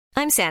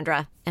I'm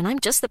Sandra, and I'm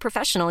just the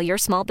professional your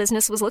small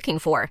business was looking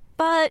for.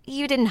 But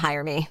you didn't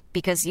hire me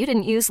because you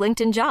didn't use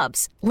LinkedIn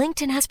Jobs.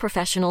 LinkedIn has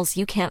professionals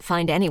you can't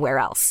find anywhere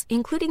else,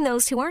 including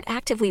those who aren't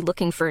actively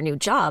looking for a new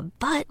job,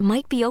 but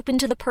might be open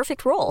to the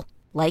perfect role,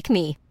 like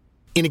me.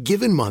 In a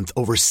given month,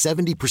 over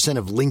 70%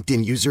 of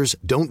LinkedIn users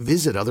don't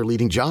visit other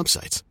leading job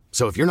sites.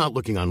 So if you're not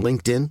looking on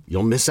LinkedIn,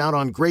 you'll miss out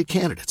on great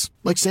candidates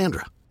like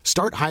Sandra.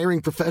 Start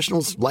hiring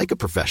professionals like a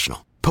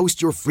professional.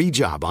 Post your free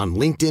job on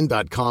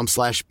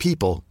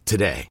linkedin.com/people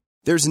today.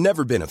 There's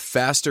never been a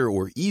faster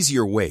or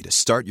easier way to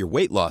start your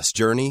weight loss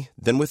journey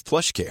than with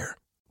PlushCare.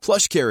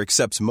 PlushCare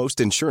accepts most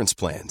insurance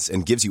plans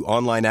and gives you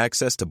online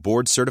access to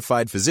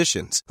board-certified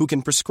physicians who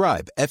can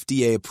prescribe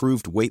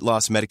FDA-approved weight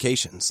loss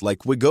medications like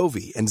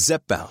Wegovy and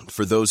Zepbound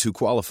for those who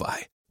qualify.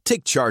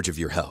 Take charge of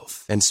your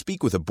health and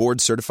speak with a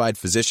board-certified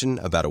physician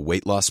about a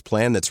weight loss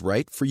plan that's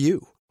right for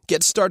you.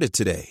 Get started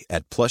today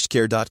at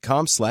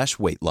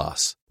plushcare.com/weight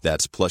loss.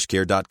 That's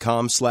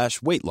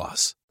plushcare.com/weight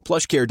loss.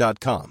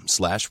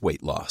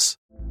 plushcare.com/weight loss.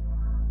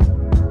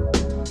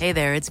 Hey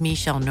there, it's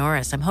Michelle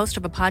Norris. I'm host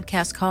of a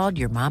podcast called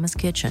Your Mama's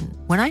Kitchen.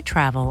 When I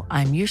travel,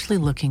 I'm usually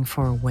looking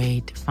for a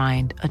way to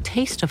find a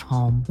taste of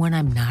home when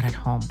I'm not at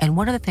home. And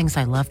one of the things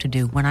I love to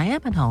do when I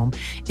am at home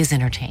is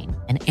entertain.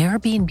 And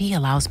Airbnb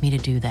allows me to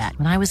do that.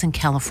 When I was in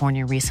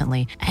California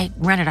recently, I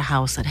rented a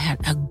house that had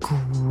a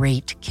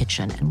great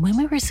kitchen. And when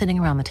we were sitting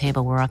around the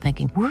table, we're all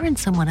thinking, we're in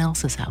someone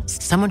else's house.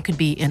 Someone could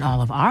be in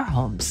all of our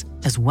homes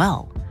as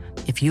well.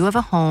 If you have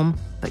a home,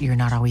 but you're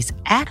not always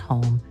at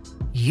home,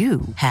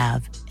 you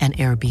have an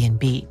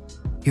Airbnb.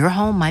 Your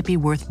home might be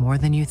worth more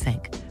than you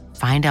think.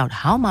 Find out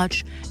how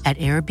much at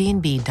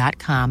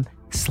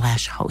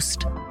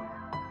airbnb.com/host.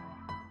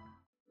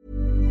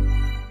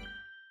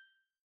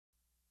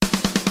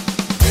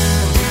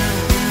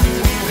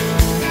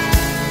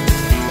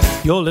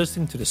 You're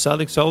listening to the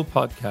Celtic Soul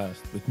podcast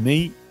with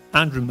me,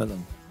 Andrew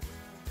Millen.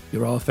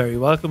 You're all very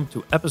welcome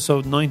to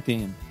episode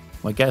 19.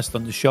 My guest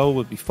on the show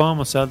will be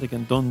former Celtic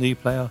and Dundee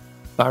player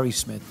Barry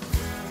Smith.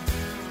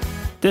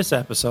 This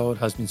episode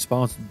has been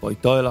sponsored by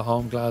Doyle at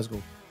Home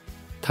Glasgow.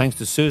 Thanks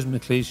to Susan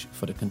McLeish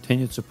for the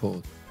continued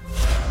support.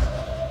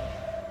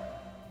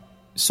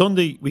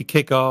 Sunday we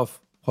kick off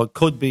what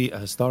could be a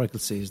historical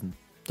season.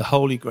 The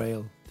Holy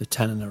Grail, the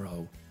 10 in a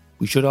row.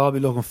 We should all be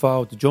looking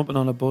forward to jumping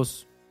on a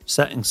bus,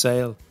 setting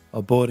sail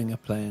or boarding a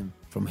plane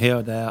from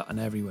here, there and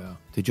everywhere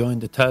to join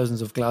the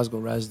thousands of Glasgow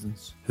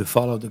residents who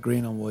follow the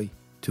green and white,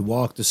 to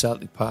walk to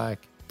Celtic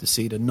Park, to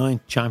see the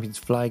 9th Champions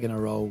flag in a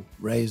row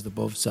raised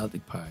above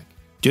Celtic Park.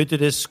 Due to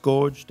this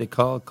scourge they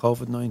call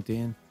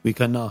COVID-19, we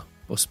cannot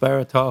but spare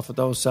a thought for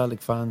those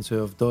Celtic fans who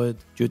have died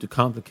due to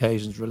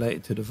complications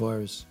related to the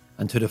virus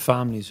and to the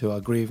families who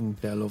are grieving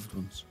their loved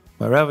ones.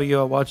 Wherever you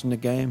are watching the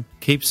game,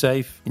 keep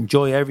safe,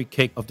 enjoy every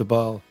kick of the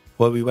ball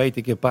while we wait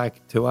to get back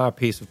to our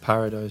piece of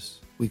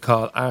paradise we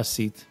call our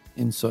seat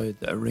inside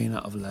the Arena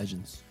of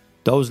Legends.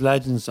 Those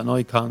legends and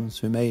icons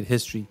who made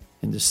history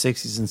in the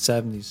 60s and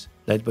 70s,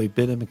 led by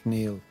Billy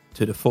McNeil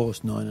to the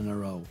first 9 in a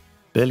row.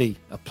 Billy,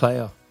 a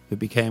player who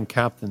became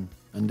captain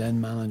and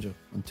then manager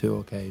on 2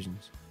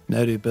 occasions.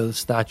 Now they build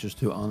statues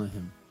to honour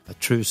him. A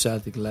true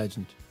Celtic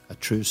legend, a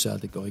true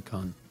Celtic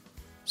icon.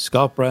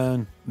 Scott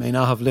Brown may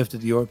not have lifted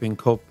the European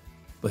Cup,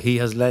 but he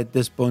has led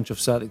this bunch of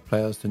Celtic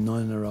players to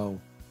 9 in a row,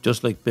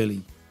 just like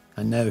Billy.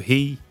 And now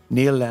he,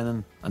 Neil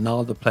Lennon and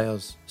all the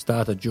players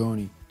start a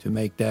journey to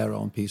make their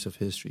own piece of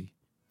history.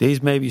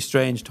 These may be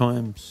strange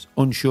times,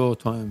 unsure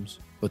times,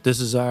 but this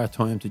is our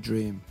time to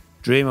dream.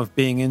 Dream of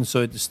being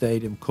inside the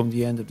stadium come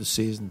the end of the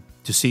season,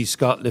 to see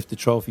Scott lift the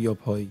trophy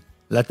up high.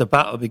 Let the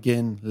battle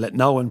begin, let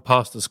no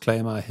imposters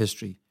claim our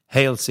history.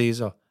 Hail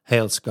Caesar,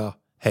 hail Scott,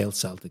 hail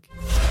Celtic.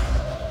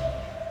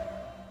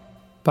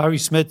 Barry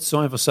Smith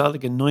signed for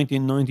Celtic in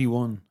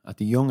 1991 at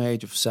the young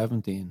age of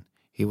 17.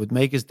 He would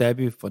make his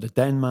debut for the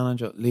then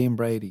manager Liam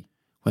Brady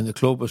when the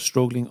club was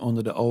struggling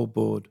under the old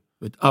board.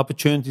 With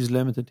opportunities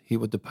limited, he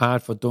would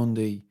depart for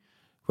Dundee,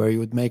 where he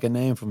would make a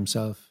name for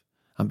himself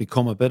and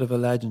become a bit of a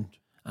legend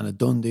and a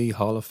Dundee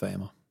Hall of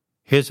Famer.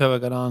 Here's how I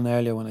got on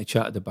earlier when I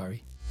chatted to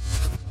Barry.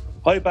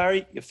 Hi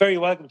Barry, you're very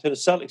welcome to the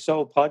Celtic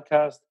Soul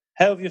podcast.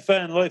 How have you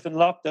found life in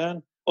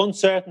lockdown?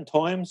 Uncertain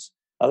times,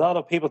 a lot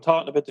of people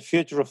talking about the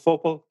future of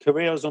football,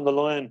 careers on the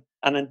line,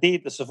 and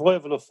indeed the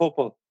survival of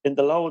football in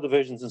the lower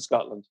divisions in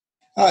Scotland.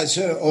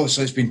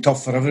 Obviously it's been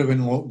tough for everyone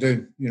in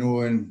lockdown,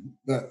 and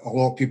a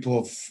lot of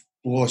people have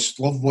lost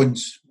loved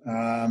ones.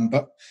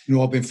 But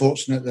I've been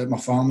fortunate that my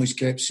family's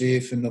kept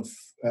safe and they've,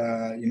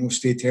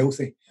 stayed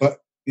healthy. But,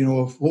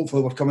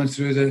 hopefully we're coming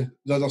through the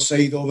other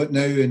side of it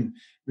now and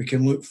we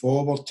can look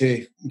forward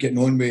to getting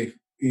on with,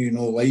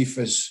 life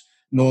as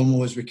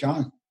normal as we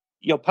can.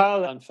 Your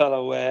pal and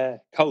fellow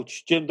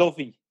coach, Jim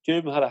Duffy.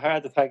 Jim had a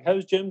heart attack.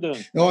 How's Jim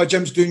doing? No,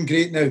 Jim's doing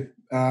great now.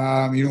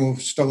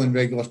 Still in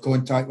regular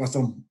contact with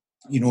him.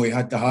 He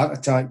had the heart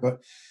attack,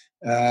 but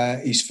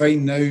he's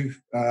fine now.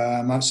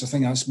 I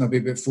think that's maybe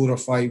about 4 or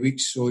 5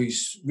 weeks, so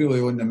he's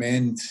really on the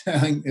mend. I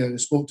think I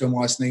spoke to him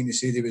last night and he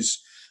said he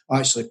was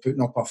actually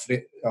putting up a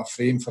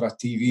frame for a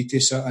TV to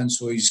sit in,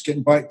 so he's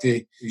getting back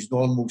to his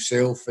normal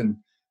self and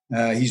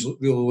he's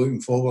really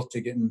looking forward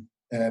to getting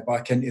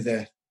back into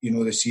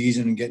the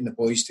season and getting the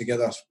boys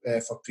together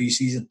for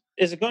pre-season.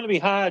 Is it going to be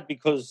hard?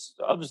 Because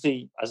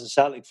obviously, as a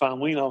Celtic fan,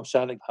 we know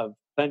Celtic have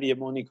plenty of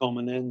money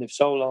coming in. They've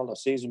sold all their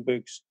season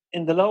books.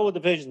 In the lower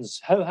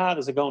divisions, how hard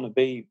is it going to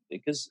be?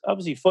 Because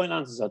obviously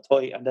finances are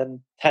tight, and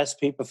then test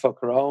people for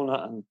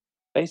Corona and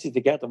basically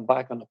to get them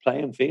back on the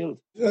playing field.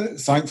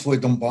 Thankfully,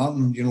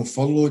 Dumbarton,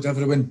 furloughed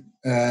everyone.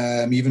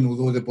 Even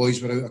though the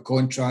boys were out of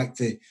contract,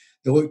 they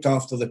looked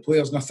after the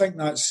players. And I think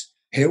that's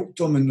helped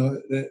them in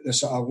the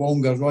sort of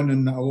longer run,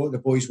 and a lot of the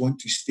boys want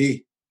to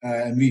stay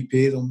and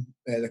repay them,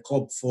 the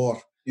club,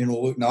 for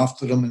looking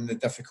after them in the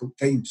difficult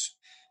times.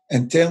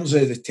 In terms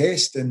of the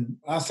testing,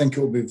 I think it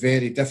will be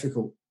very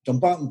difficult.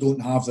 Dumbarton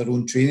don't have their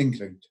own training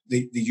ground.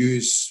 They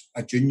use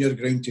a junior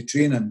ground to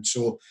train in.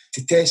 So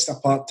to test a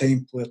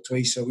part-time player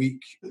twice a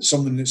week,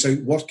 someone that's out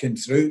working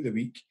throughout the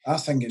week, I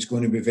think it's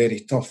going to be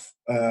very tough.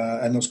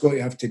 And there's got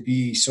to have to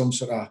be some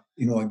sort of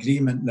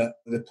agreement that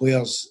the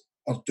players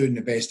are doing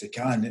the best they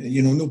can.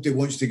 Nobody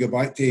wants to go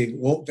back to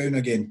lockdown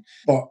again.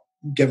 But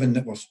given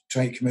that we're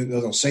trying to come out the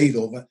other side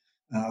of it,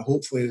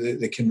 hopefully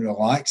they can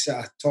relax it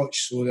a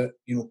touch so that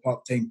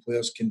part-time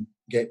players can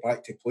get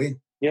back to playing.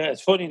 Yeah,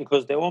 it's funny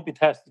because they won't be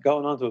tested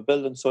going onto a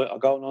building site or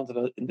going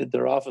onto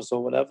their office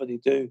or whatever they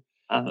do.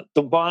 And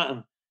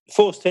Dumbarton,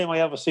 first team I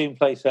ever seen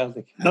play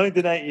Celtic,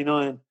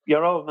 1989.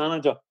 Your old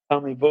manager,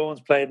 Tommy Bones,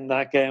 played in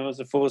that game. It was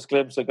the first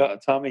glimpse I got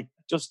of Tommy.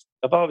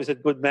 I've always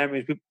had good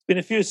memories. It's been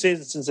a few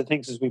seasons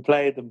since we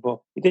played them, but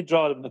we did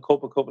draw them in a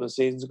couple of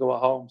seasons ago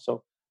at home.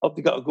 So I hope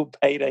they got a good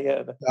payday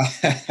out of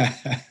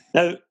it.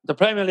 Now, the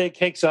Premier League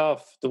kicks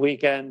off the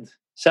weekend.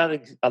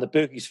 Celtic are the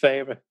bookies'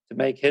 favourite to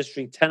make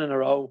history, 10 in a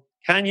row.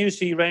 Can you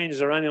see Rangers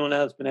or anyone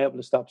else been able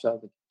to stop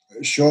Celtic?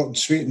 Short and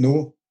sweet,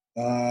 no.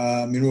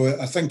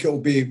 I think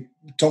it'll be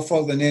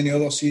tougher than any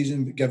other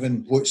season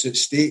given what's at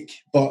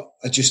stake. But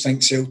I just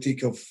think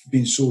Celtic have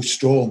been so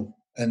strong,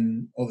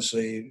 and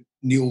obviously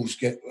Neil's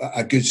get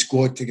a good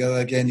squad together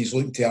again. He's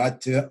looking to add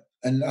to it,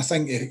 and I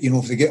think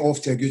if they get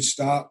off to a good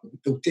start,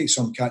 they'll take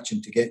some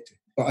catching to get to.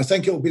 But I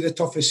think it'll be the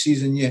toughest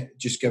season yet,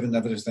 just given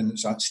everything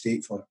that's at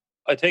stake for it.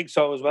 I think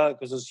so as well,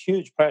 because there's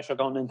huge pressure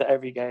going into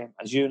every game,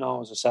 as you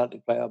know, as a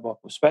Celtic player, but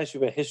especially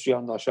with history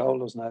on their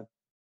shoulders now.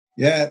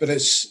 Yeah, but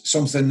it's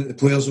something that the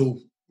players will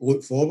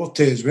look forward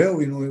to as well.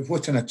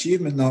 What an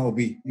achievement that will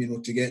be,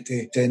 to get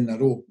to 10 in a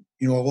row.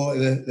 A lot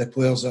of the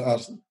players that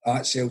are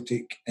at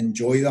Celtic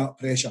enjoy that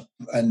pressure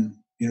and,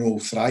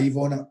 thrive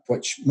on it,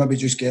 which maybe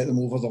just get them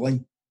over the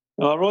line.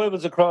 Our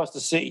rivals across the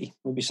city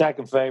will be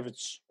second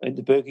favourites in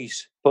the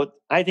bookies. But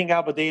I think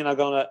Aberdeen are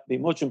going to be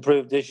much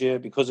improved this year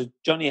because of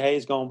Johnny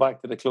Hayes going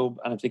back to the club.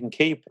 And if they can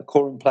keep the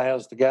current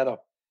players together,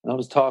 and I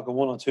was talking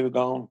one or two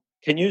going,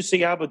 can you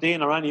see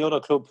Aberdeen or any other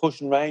club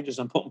pushing Rangers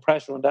and putting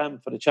pressure on them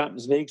for the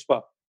Champions League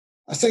spot?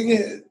 I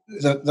think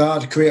that there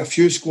are quite a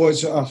few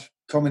squads that are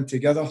coming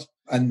together.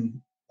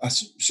 And I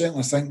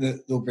certainly think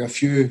that there'll be a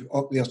few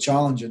up there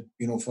challenging,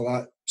 for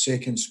that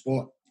second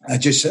spot. I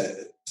just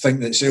think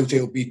that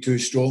Celtic will be too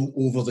strong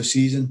over the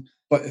season.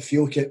 But if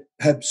you look at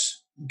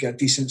Hibs, get a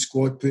decent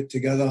squad put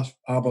together,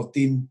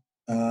 Aberdeen,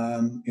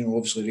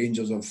 obviously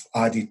Rangers have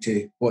added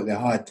to what they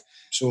had.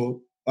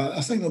 So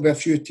I think there'll be a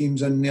few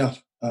teams in there.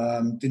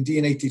 Dundee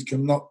United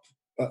coming up.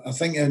 But I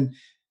think in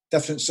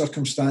different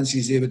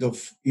circumstances they would have,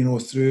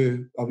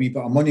 threw a wee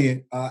bit of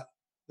money at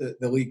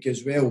the league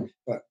as well.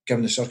 But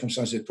given the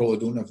circumstances, they probably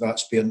don't have that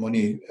spare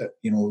money,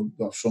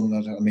 from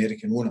their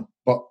American owner.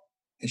 But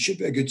it should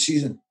be a good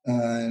season,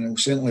 and it'll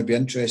certainly be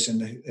interesting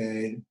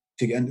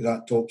to get into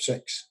that top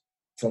six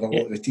for a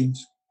lot of the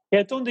teams.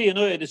 Yeah, Dundee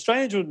United, it's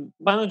strange when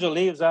manager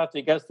leaves after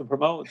he gets to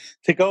promote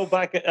to go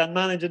back and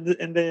manage in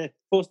the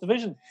first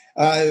division.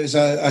 It was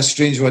a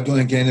strange one. I don't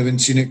think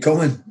anyone's seen it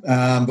coming.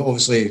 But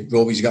obviously,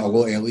 Robbie's got a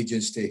lot of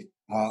allegiance to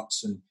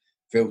Hearts and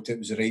felt it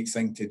was the right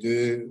thing to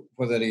do.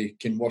 Whether he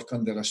can work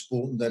under a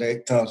sporting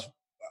director,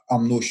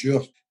 I'm not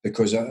sure,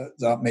 because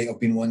that might have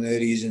been one of the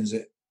reasons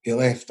that he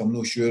left. I'm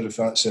not sure if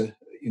that's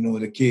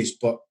the case,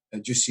 but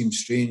it just seems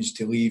strange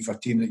to leave a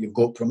team that you've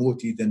got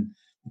promoted and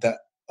that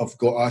have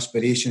got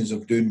aspirations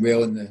of doing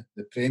well in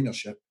the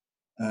Premiership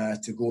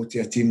to go to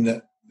a team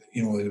that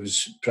it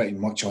was pretty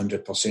much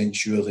 100%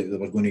 sure that they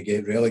were going to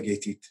get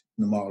relegated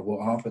no matter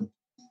what happened.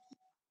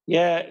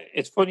 Yeah,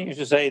 it's funny you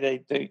should say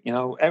they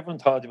everyone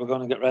thought they were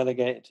going to get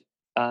relegated,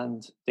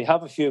 and they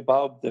have a few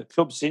bob. The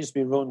club seems to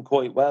be run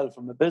quite well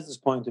from a business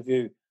point of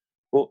view,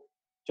 but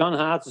John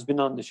Hart has been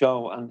on the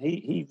show and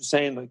he was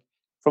saying,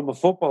 from a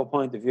football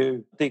point of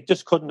view, they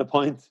just couldn't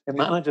appoint a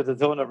manager to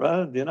turn it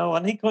around,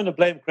 and he kind of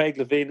blamed Craig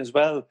Levein as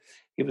well.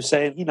 He was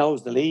saying he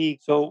knows the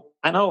league. So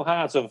I know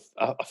Hearts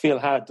I feel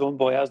hard done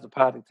by as the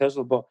Partick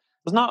Thistle, but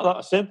there's not a lot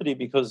of sympathy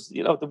because,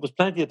 there was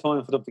plenty of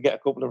time for them to get a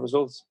couple of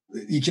results.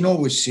 You can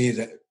always say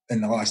that in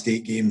the last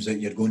 8 games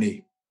that you're going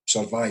to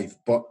survive,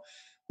 but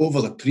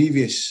over the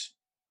previous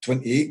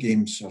 28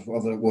 games, or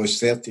whatever it was,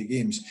 30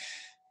 games,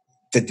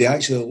 did they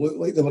actually look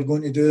like they were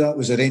going to do that?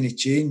 Was there any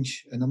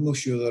change? And I'm not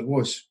sure there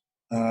was.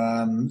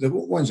 The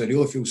ones I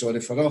really feel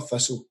sorry for are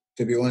Thistle,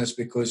 to be honest,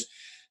 because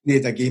they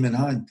had a game in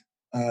hand.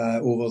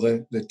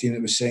 over the team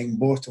that was second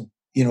bottom.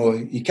 You know,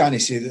 you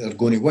can't say that they're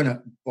going to win it,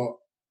 but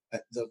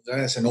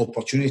there is an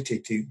opportunity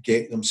to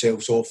get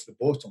themselves off the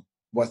bottom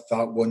with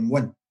that one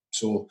win.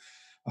 So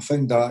I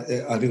found that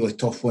a really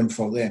tough one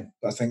for them.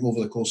 But I think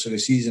over the course of the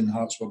season,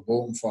 Hearts were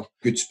bottom for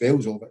good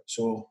spells of it.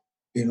 So,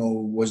 you know,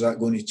 was that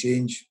going to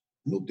change?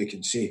 Nobody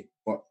can say.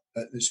 But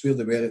it's where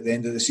they were at the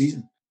end of the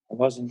season. It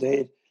was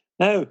indeed.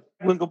 Now,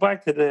 we'll go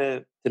back to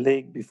the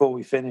league before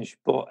we finish.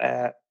 But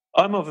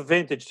I'm of a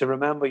vintage to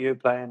remember you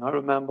playing. I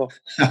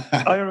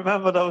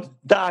remember those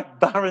dark,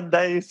 barren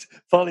days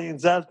following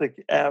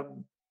Celtic.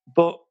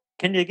 But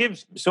can you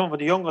give some of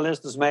the younger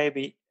listeners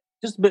maybe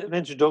just a bit of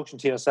introduction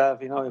to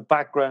yourself, you know, your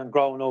background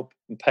growing up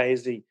in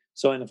Paisley,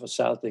 signing for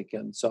Celtic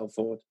and so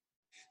forth?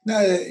 No,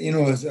 you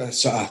know,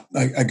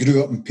 I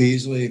grew up in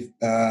Paisley,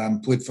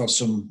 played for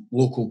some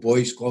local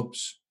boys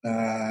clubs,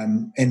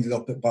 ended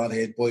up at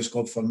Barrhead Boys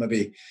Club for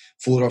maybe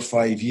 4 or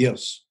 5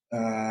 years.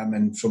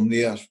 And from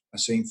there, I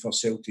signed for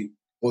Celtic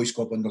Boys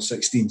Club under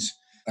 16s.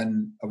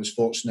 And I was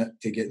fortunate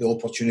to get the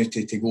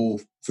opportunity to go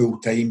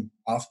full-time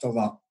after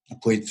that. I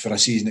played for a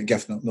season at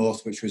Gifford up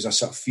North, which was a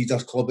sort of feeder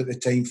club at the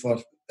time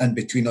for in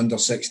between under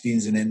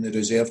 16s and then the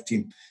reserve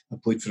team. I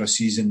played for a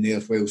season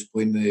there whilst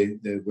playing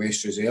the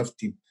West reserve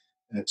team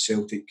at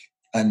Celtic.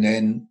 And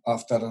then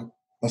after,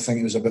 I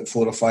think it was about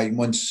 4 or 5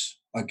 months,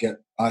 I get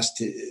asked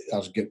to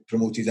get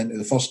promoted into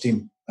the first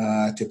team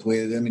to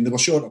play. I mean, they were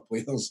shorter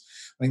players.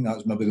 I think that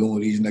was maybe the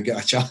only reason I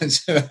get a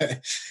chance at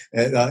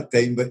that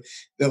time. But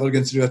they were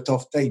going through a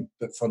tough time.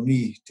 But for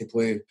me to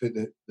play, put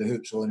the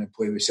hoops on and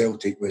play with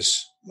Celtic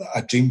was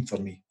a dream for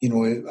me. You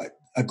know,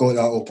 I got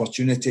that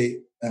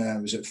opportunity. I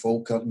was at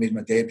Falkirk, made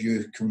my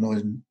debut,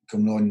 coming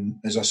on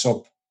as a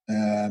sub.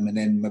 And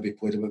then maybe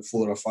played about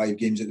 4 or 5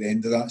 games at the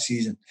end of that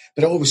season.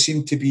 But it always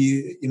seemed to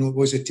be, you know, it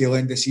was the tail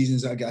end of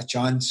seasons that I got a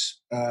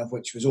chance,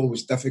 which was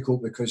always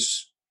difficult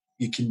because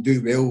you can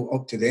do well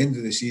up to the end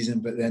of the season,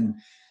 but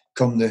then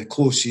come the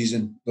close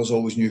season, there's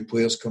always new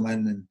players come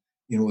in and,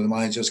 you know, the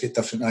managers get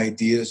different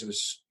ideas. There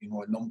was, you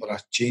know, a number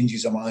of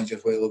changes of manager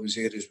while I was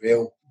there as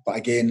well. But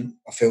again,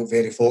 I felt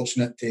very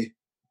fortunate to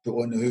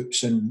put on the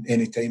hoops, and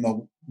any time I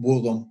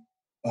wore them,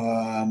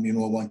 you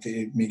know, I wanted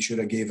to make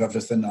sure I gave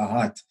everything that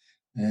I had.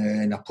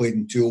 And I played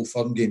in 2 Old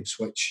Firm games,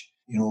 which,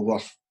 you know, were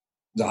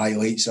the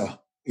highlights of,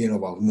 you know,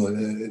 well,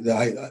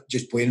 no,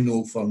 just playing in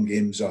Old Firm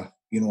games are,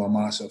 you know, a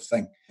massive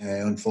thing.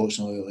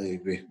 Unfortunately,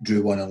 we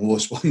drew one and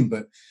lost one,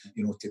 but,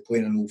 you know, to play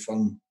in an Old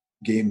Firm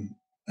game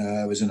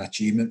was an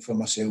achievement for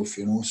myself,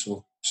 you know,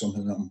 so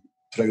something that I'm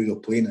proud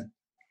of playing in.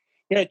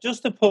 Yeah,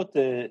 just to put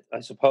the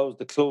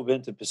club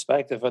into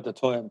perspective at the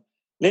time,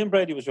 Liam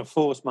Brady was your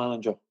first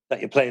manager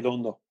that you played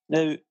under.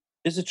 Now,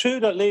 is it true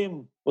that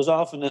Liam was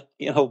often,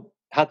 you know,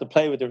 had to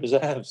play with the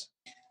reserves?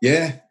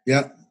 Yeah. He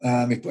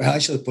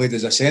actually played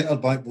as a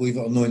centre-back, believe it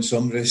or not, in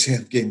some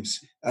reserve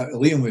games.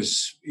 Liam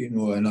was, you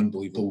know, an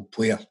unbelievable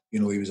player. You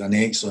know, he was an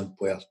excellent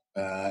player.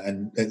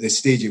 And at the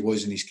stage he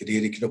was in his career,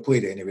 he could have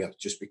played anywhere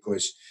just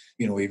because,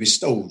 you know, he was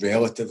still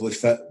relatively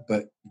fit,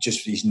 but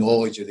just his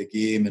knowledge of the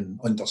game and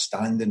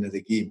understanding of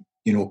the game,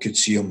 you know, could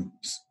see him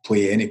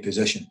play any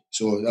position.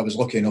 So I was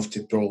lucky enough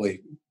to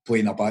probably play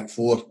in a back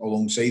 4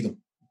 alongside him.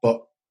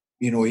 But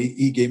you know,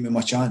 he gave me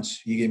my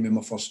chance. He gave me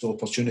my first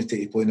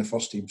opportunity to play in the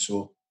first team.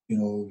 So, you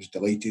know, I was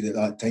delighted at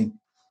that time.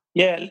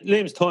 Yeah,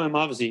 Liam's time,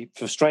 obviously,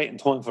 frustrating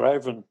time for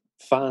everyone,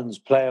 fans,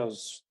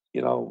 players,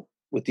 you know,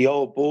 with the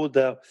old board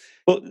there.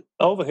 But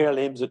over here,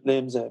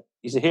 he's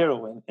a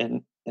hero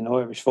in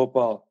Irish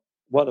football.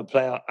 What a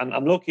player. And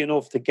I'm lucky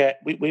enough to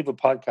get, we have a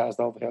podcast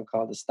over here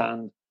called The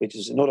Stand, which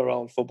is another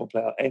old football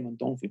player, Eamon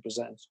Dunphy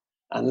presents.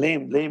 And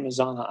Liam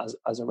is on it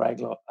as a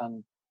regular.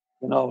 And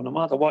you know, no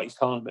matter what he's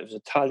talking about, it was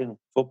Italian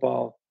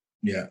football,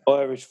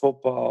 Irish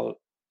football,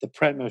 the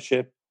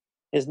Premiership.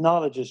 His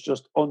knowledge is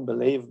just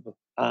unbelievable.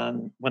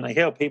 And when I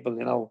hear people,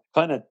 you know,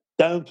 kind of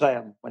downplay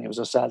him when he was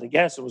a Celtic,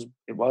 yes,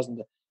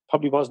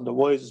 probably wasn't the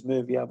wisest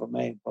move he ever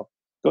made, but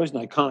the guy's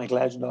an iconic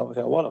legend over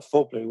here. What a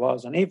footballer he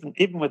was. And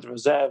even with the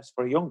reserves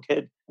for a young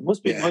kid, it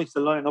must be nice to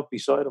line up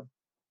beside him.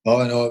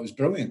 Oh, no, it was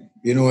brilliant.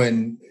 You know,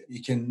 and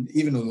you can,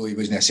 even though he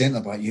wasn't a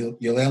centre-back, you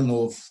learn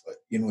of,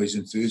 you know, his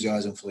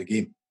enthusiasm for the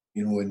game.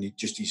 You know, and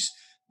just his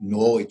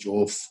knowledge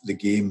of the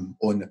game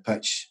on the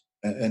pitch.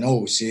 And I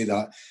always say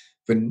that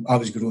when I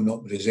was growing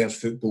up, reserve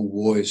football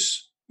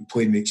was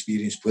playing with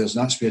experienced players,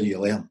 and that's where you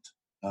learned.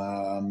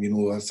 You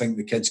know, I think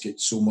the kids get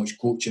so much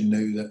coaching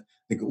now that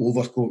they get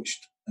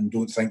overcoached and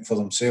don't think for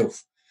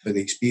themselves. But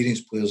the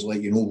experienced players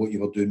let you know what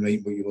you were doing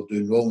right, what you were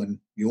doing wrong, and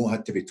you only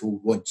had to be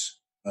told once.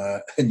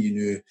 And you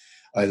knew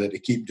either to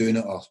keep doing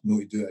it or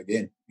not to do it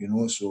again, you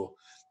know. So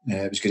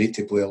it was great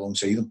to play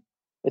alongside them.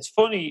 It's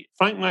funny,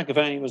 Frank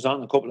McAvaney was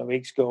on a couple of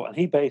weeks ago and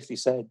he basically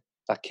said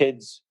that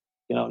kids,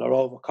 you know, they're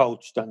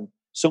overcoached and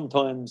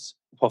sometimes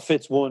what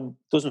fits one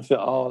doesn't fit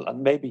all,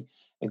 and maybe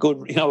a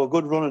good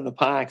run in the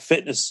park,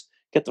 fitness,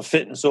 get the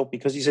fitness up,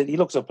 because he said he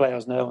looks at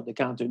players now and they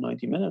can't do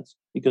 90 minutes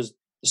because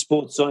the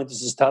sports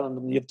scientist is telling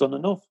them you've done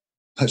enough.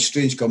 That's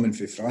strange coming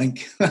from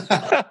Frank.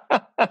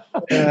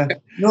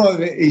 No,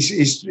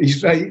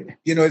 he's right.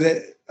 You know,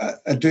 that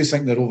I do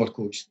think they're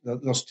overcoached.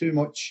 There's too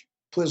much.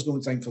 Players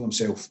don't think for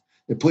themselves.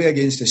 They play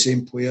against the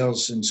same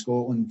players in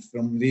Scotland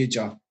from the age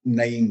of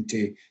 9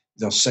 to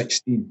they're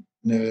 16.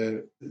 Now,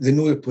 they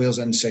know the players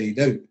inside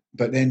out,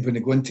 but then when they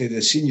go into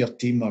the senior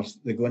team or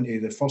they go into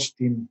the first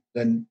team,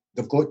 then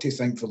they've got to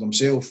think for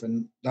themselves,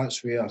 and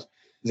that's where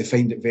they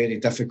find it very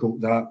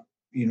difficult, that,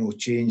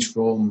 change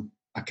from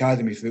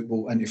academy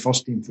football into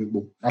first team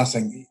football. I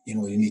think, you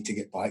need to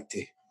get back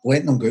to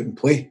letting them go out and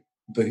play.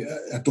 But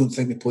I don't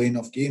think they play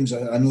enough games.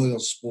 I know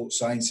there's sports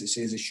science that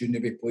says they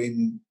shouldn't be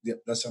playing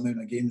this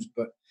amount of games,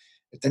 but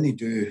it didn't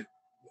do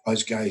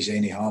us guys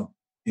any harm.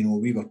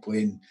 We were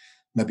playing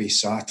maybe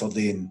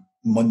Saturday and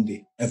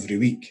Monday every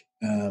week,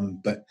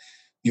 but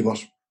you were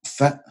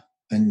fit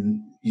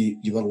and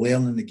you were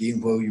learning the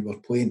game while you were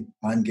playing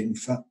and getting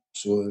fit.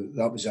 So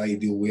that was the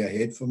ideal way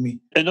ahead for me.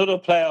 Another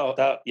player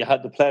that you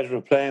had the pleasure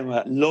of playing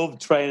with,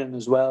 loved training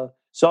as well.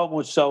 So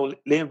much so,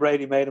 Liam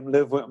Brady made him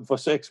live with him for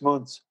 6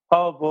 months.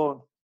 Paul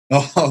Byrne.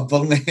 Oh,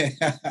 Bernie.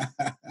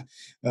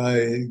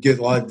 Good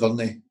lad,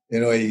 Bernie.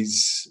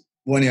 He's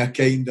one of a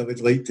kind, I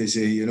would like to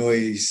say.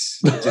 He's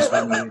just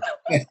one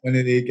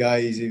of the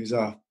guys. He was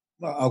a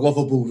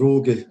lovable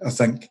rogue, I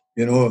think,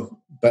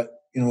 But,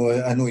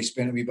 I know he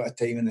spent a wee bit of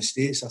time in the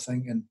States, I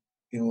think, and,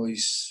 he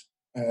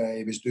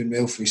was doing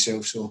well for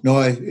himself. So,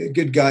 no, a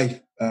good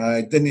guy.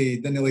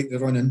 Didn't like the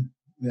running,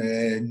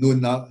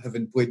 knowing that,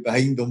 having played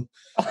behind him.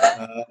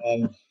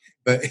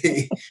 But,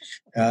 he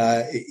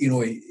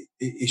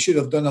should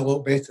have done a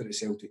lot better at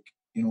Celtic,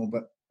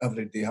 but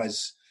everybody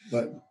has.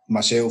 But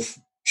myself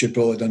should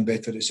probably have done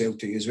better at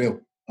Celtic as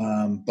well.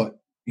 But,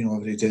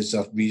 everybody has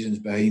their reasons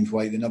behind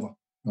why they never.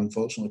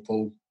 Unfortunately,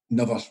 Paul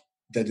never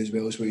did as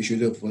well as what he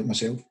should have, like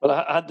myself. Well,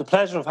 I had the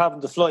pleasure of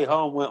having to fly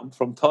home with him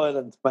from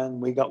Thailand when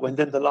we went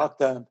into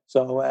lockdown.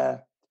 So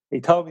he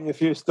told me a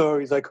few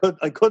stories. I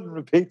couldn't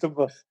repeat them,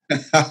 but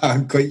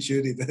I'm quite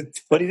sure he did.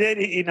 But he did.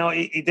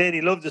 He did.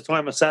 He loved his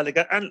time at Celtic,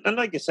 and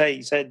like you say,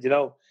 he said,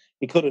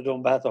 he could have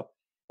done better,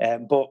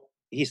 but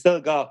he still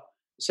got,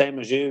 same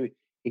as you.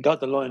 He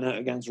got the line out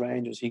against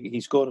Rangers.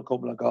 He scored a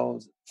couple of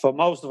goals. For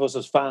most of us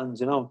as fans,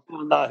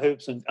 doing that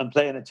hoops and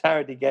playing a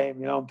charity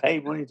game, and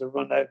pay money to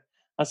run out,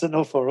 that's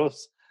enough for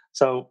us.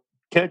 So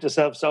count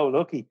yourself so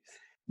lucky.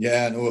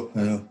 Yeah, I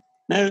know.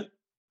 Now,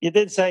 you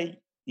did say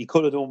you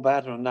could have done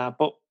better on that,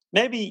 but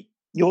maybe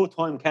your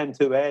time came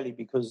too early,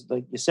 because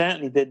you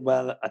certainly did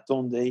well at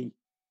Dundee.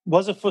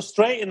 Was it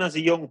frustrating as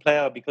a young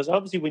player? Because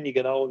obviously when you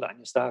get older and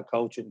you start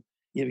coaching,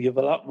 you have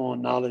a lot more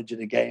knowledge of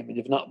the game and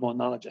you've a lot more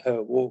knowledge of how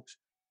it works.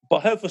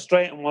 But how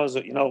frustrating was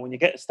it, when you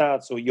get to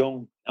start so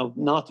young,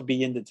 not to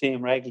be in the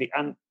team regularly,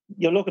 and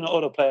you're looking at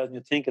other players and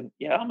you're thinking,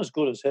 yeah, I'm as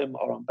good as him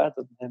or I'm better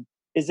than him.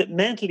 Is it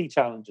mentally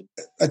challenging?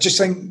 I just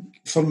think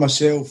for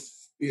myself,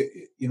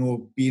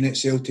 being at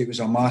Celtic was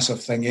a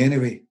massive thing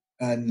anyway.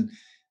 And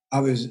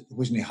I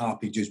wasn't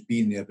happy just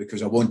being there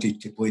because I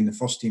wanted to play in the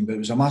first team, but it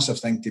was a massive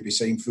thing to be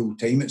signed full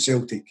time at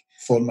Celtic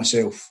for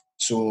myself.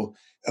 So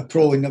I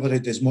probably never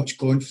had as much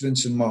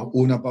confidence in my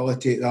own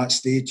ability at that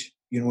stage,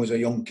 as a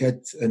young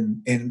kid.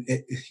 And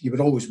you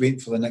would always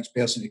wait for the next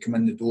person to come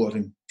in the door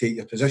and take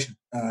your position,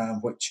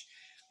 which,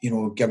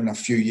 given a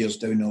few years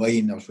down the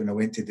line, or when I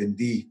went to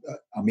Dundee,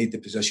 I made the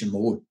position my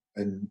own.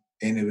 And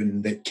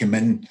anyone that came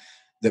in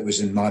that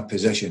was in my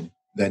position,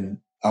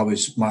 then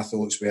my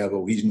thoughts were,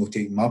 well, he's not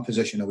taking my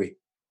position away.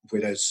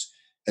 Whereas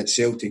at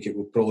Celtic, it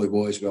would probably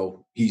was,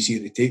 well, he's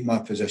here to take my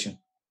position,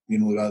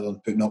 rather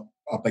than putting up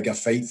a bigger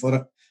fight for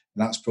it.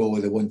 And that's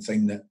probably the one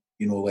thing that,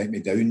 let me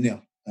down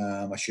there.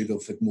 I should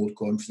have had more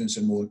confidence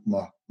in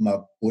my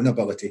own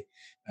ability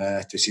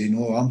to say,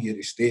 no, I'm here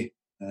to stay.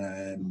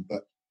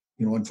 But,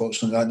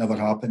 unfortunately, that never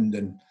happened.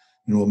 And,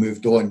 I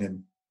moved on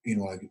and,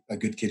 a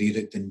good career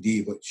at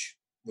Dundee, which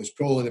was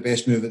probably the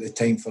best move at the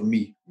time for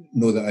me.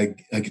 Know that I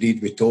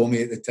agreed with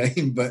Tommy at the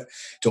time, but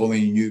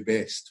Tommy knew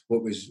best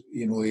what was,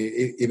 he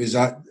was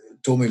that,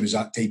 Tommy was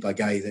that type of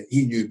guy that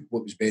he knew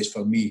what was best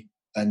for me.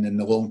 And in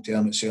the long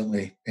term, it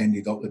certainly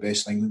ended up the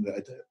best thing that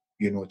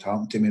had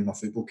happened to me in my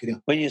football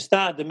career. When you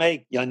started to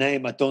make your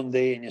name at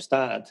Dundee and you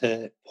started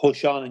to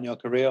push on in your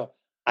career,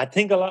 I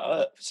think a lot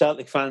of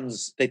Celtic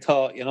fans, they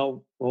thought,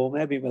 well,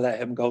 maybe we'll let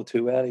him go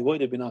too early. Why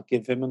did we not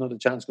give him another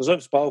chance? Because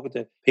I've spoken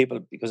to people,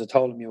 because I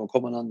told them you were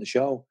coming on the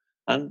show,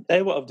 and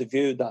they would have the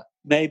view that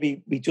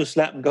maybe we just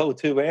let him go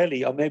too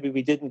early, or maybe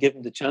we didn't give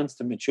him the chance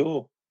to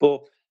mature.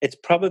 But it's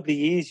probably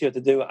easier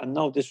to do it, and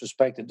no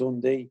disrespect to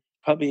Dundee,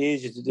 probably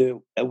easier to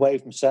do away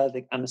from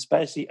Celtic, and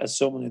especially as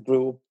someone who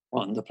grew up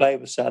wanting to play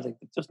with Celtic.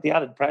 It's just the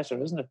added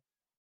pressure, isn't it?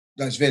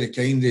 That's very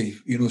kind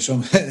of,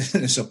 some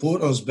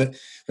supporters, but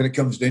when it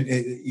comes down to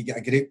it, you get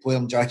a great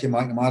player, Jackie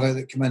McNamara,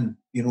 that came in,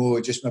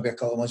 just maybe a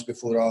couple of months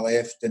before I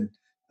left, and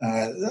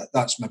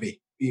that's maybe,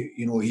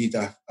 he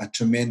had a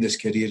tremendous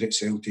career at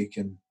Celtic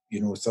and,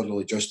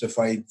 thoroughly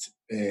justified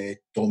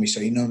Tommy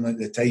signing him at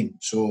the time.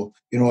 So,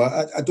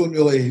 I don't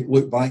really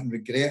look back and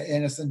regret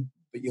anything,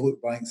 but you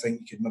look back and think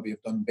you could maybe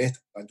have done better.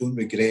 I don't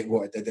regret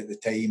what I did at the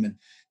time, and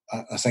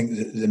I think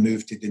that the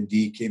move to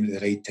Dundee came at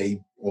the right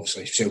time.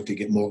 Obviously, Celtic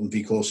get Morton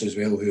Vikos as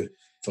well, who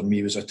for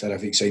me was a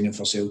terrific signing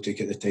for Celtic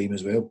at the time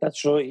as well.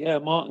 That's right, yeah.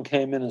 Martin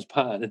came in as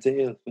part of the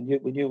deal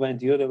when you went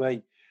the other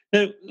way.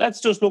 Now,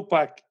 let's just look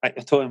back at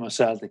your time at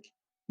Celtic.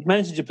 You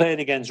mentioned you played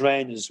against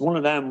Rangers. One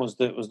of them was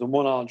the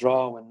 1-1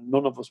 draw when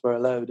none of us were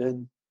allowed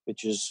in,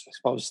 which is, I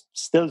suppose,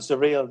 still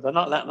surreal. They're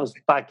not letting us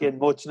back in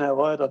much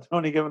now either. They're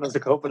only giving us a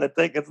couple of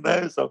tickets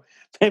now, so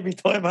maybe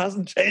time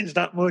hasn't changed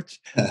that much.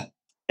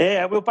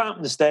 Yeah, we were back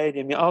in the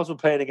stadium. You also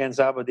played against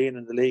Aberdeen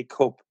in the League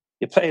Cup.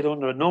 You played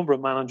under a number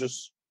of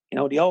managers. You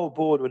know, the old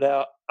board were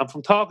there. And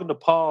from talking to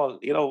Paul,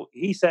 you know,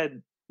 he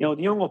said, you know,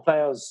 the younger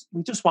players,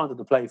 we just wanted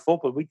to play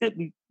football. We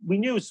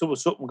knew there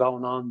was something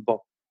going on,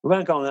 but we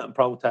weren't going out and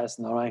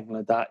protesting or anything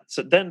like that.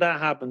 So then that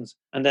happens.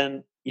 And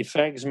then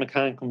Fergus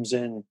McCann comes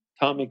in,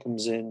 Tommy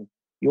comes in,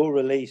 you're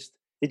released.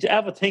 Did you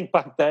ever think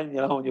back then, you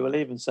know, when you were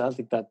leaving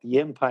Celtic, that the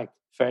impact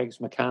Fergus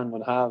McCann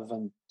would have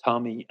and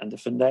Tommy and the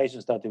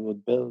foundations that they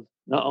would build,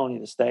 not only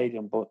the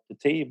stadium, but the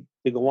team,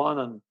 to go on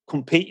and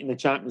compete in the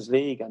Champions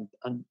League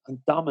and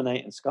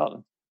dominate in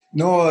Scotland?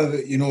 No,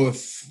 you know,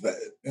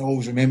 I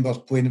always remember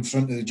playing in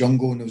front of the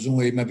Jungle, and there was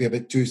only maybe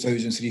about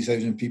 2,000,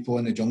 3,000 people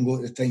in the Jungle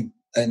at the time.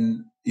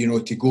 And, you know,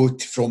 to go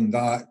from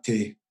that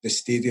to the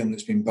stadium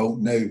that's been built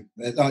now,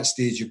 at that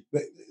stage,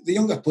 the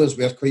younger players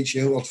were quite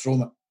sheltered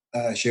from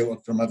it,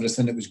 sheltered from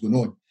everything that was going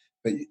on.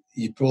 But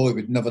you probably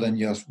would never in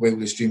your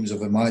wildest dreams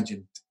have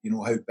imagined, you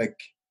know, how big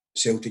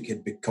Celtic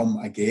had become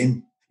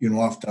again, you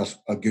know, after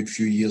a good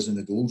few years in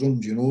the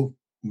doldrums, you know.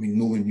 I mean,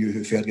 no one knew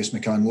who Fergus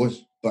McCann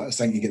was, but I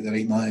think you get the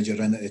right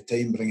manager in at the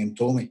time, bringing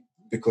Tommy,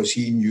 because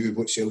he knew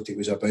what Celtic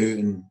was about,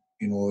 and,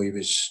 you know, he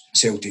was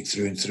Celtic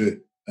through and through,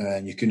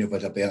 and you couldn't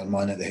have had a better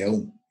man at the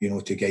helm, you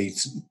know, to guide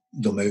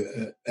them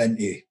out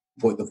into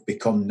what they've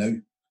become now.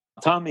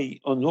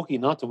 Tommy, unlucky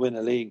not to win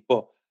a league,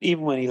 but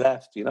even when he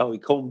left, you know, he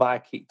come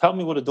back.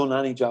 Tommy would have done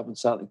any job in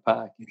Celtic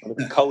Park. He would have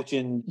been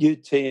coaching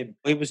youth team.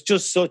 He was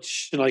just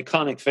such an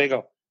iconic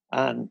figure,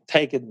 and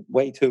taken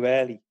way too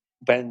early.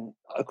 When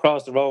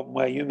across the road from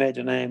where you made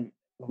your name,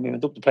 when we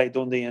went up to play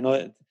Dundee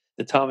United,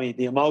 Tommy,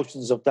 the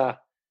emotions of that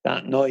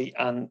night,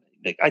 and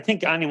I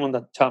think anyone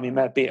that Tommy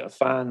met, be it a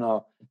fan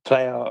or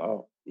player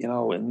or, you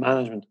know, in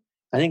management,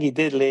 I think he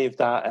did leave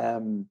that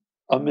on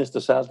Mr.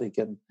 Celtic.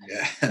 And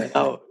yeah. You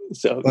know,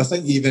 so well, I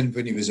think even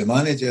when he was a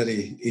manager,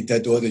 he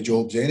did all the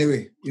jobs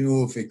anyway. You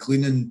know, from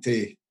cleaning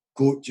to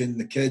coaching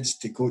the kids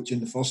to coaching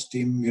the first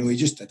team, you know, he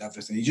just did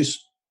everything. He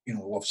just, you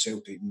know, loved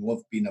Celtic and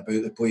loved being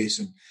about the place,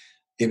 and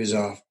he was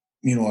a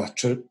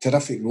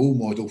terrific role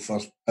model for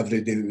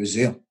everybody that was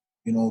there,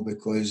 you know,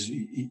 because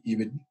you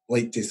would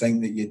like to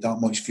think that you had that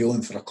much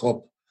feeling for a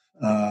club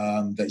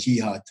that he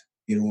had,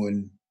 you know,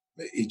 and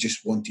he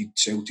just wanted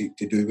Celtic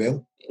to do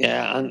well.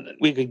 Yeah, and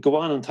we could go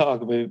on and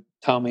talk about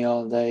Tommy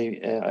all day.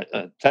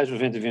 A pleasure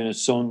of interviewing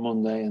his son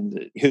Monday,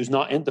 and who's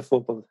not into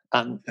football,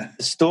 and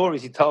the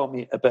stories he told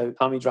me about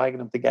Tommy dragging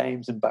him to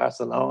games in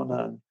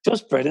Barcelona, and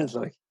just brilliant.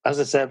 Like, as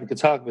I said, we could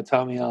talk about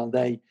Tommy all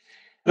day.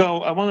 So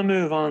I want to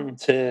move on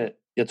to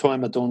your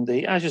time at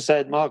Dundee. As you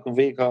said, Malcolm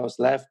Weghorst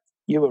left,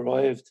 you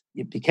arrived,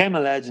 you became a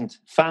legend,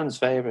 fans'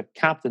 favourite,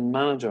 captain,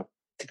 manager.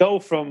 To go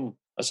from,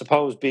 I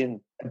suppose,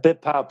 being a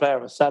bit part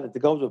player of Celtic, to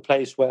go to a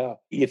place where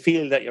you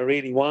feel that you're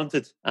really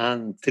wanted,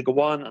 and to go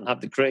on and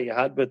have the career you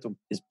had with them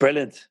is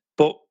brilliant.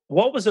 But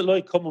what was it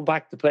like coming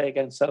back to play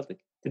against Celtic,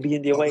 to be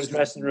in the away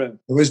dressing room?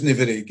 It wasn't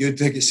very good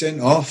to get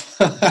sent off.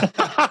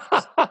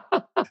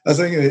 I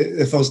think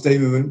the first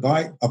time we went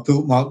back, I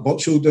pulled Mark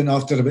Birchall down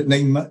after about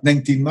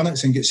 19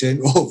 minutes and get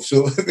sent off.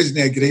 So it wasn't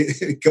a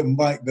great come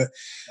back, but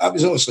that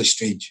was obviously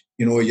strange.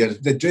 You know,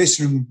 the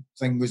dressing room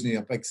thing wasn't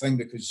a big thing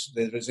because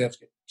the reserves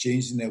get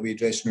changed in the away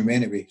dressing room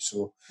anyway.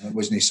 So it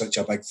wasn't such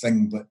a big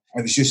thing. But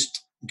it was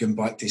just going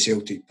back to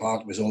Celtic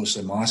Park was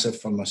obviously massive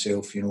for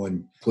myself, you know,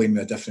 and playing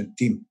with a different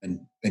team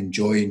and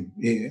enjoying.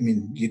 I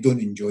mean, you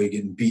don't enjoy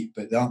getting beat,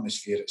 but the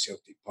atmosphere at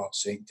Celtic Park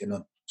is second to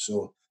none.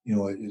 So, you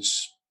know,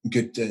 it's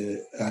good,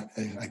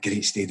 a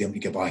great stadium to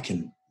get back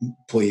and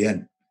play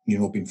in. You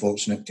know, been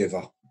fortunate to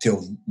have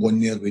won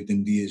there with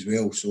Dundee as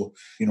well. So,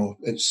 you know,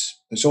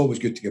 it's always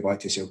good to get back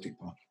to Celtic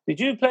Park.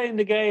 Did you play in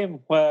the game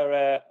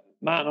where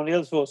Martin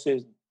O'Neill's first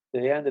season,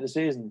 the end of the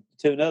season,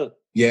 2-0?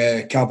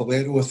 Yeah,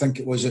 Caballero, I think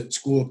it was, it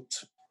scored.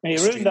 You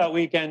ruined that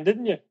weekend,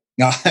 didn't you?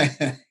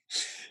 Yeah,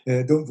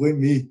 don't blame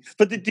me.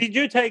 But did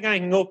you take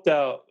anything up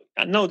there?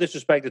 No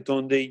disrespect to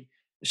Dundee.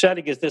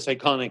 Celtic is this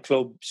iconic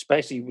club,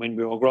 especially when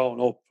we were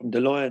growing up, from the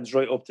Lions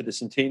right up to the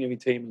centenary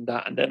team and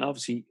that. And then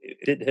obviously it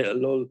did hit a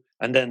lull,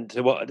 and then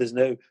to what it is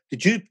now.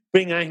 Did you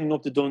bring anything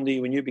up to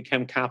Dundee when you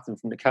became captain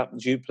from the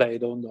captains you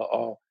played under,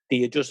 or do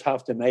you just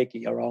have to make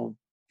it your own?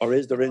 Or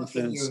is there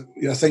influence?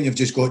 I think you've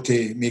just got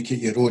to make it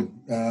your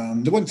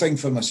own. The one thing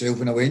for myself,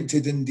 when I went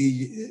to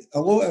Dundee, a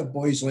lot of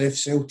boys left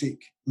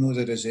Celtic, you know,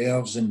 the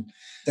reserves, and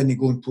didn't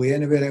go and play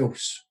anywhere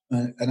else.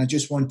 And I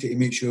just wanted to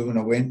make sure when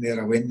I went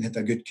there, I went and had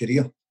a good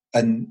career.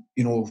 And,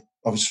 you know,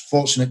 I was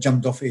fortunate Jim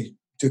Duffy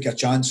took a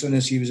chance on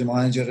us. He was a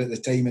manager at the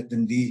time at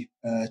Dundee,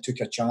 took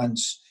a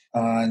chance,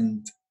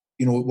 and,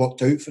 you know, it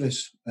worked out for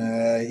us.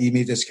 He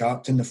made us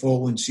captain the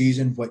following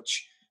season,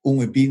 which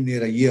only being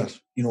there a year,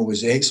 you know,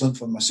 was excellent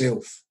for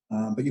myself.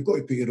 But you've got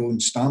to put your own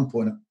stamp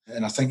on it.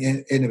 And I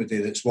think anybody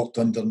that's worked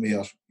under me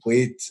or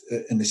played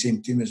in the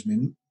same team as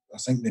me, I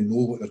think they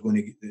know what they're going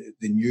to get.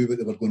 They knew what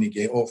they were going to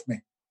get off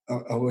me.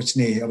 I wouldn't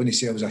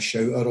say I was a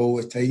shouter all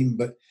the time,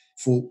 but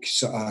folk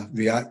sort of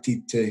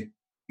reacted to,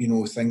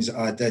 things that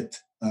I did.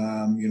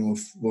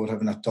 If we were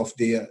having a tough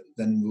day,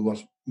 then we were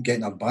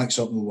getting our backs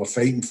up and we were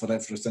fighting for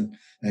everything,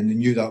 and they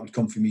knew that would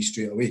come from me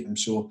straight away. And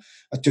so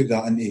I took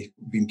that into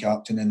being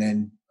captain and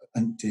then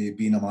into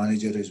being a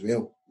manager as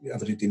well.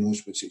 Everybody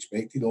knows what's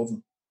expected of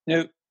them.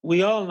 Now,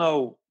 we all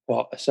know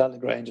what a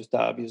Celtic Rangers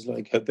derby is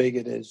like, how big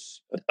it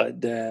is.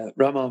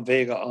 Ramon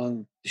Vega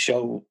on the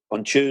show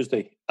on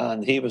Tuesday,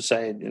 and he was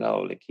saying,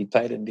 he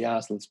played in the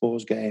Arsenal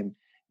Spurs game.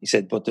 He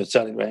said, but the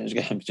Celtic Rangers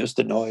game was just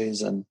the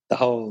noise and the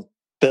whole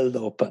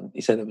build-up, and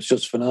he said it was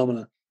just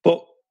phenomenal.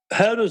 But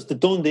how does the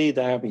Dundee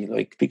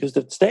derby, because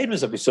the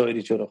stadiums are beside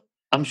each other,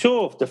 I'm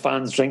sure if the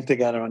fans drink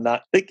together and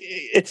that,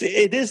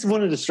 it is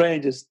one of the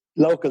strangest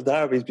local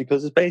derbies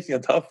because it's basically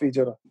on top of each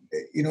other.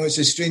 It's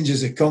as strange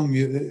as they come.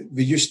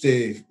 We used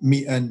to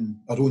meet in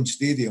our own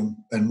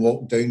stadium and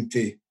walk down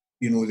to,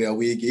 the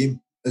away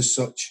game as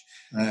such.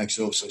 Because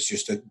obviously it's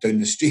just down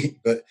the street.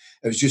 But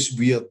it was just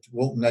weird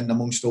walking in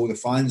amongst all the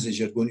fans as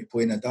you're going to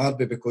play in a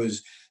derby,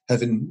 because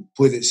having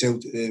played at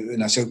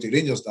in a Celtic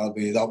Rangers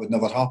derby, that would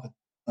never happen.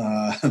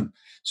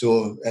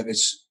 So it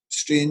was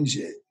strange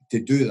to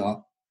do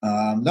that.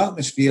 The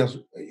atmosphere,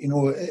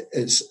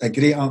 it's a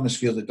great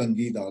atmosphere, the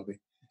Dundee derby,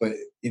 but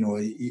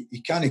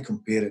you can't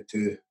compare it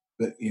to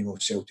the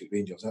Celtic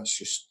Rangers. That's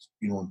just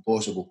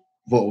impossible.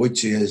 What I would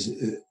say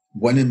is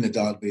winning the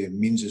derby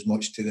means as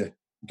much to the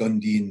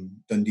Dundee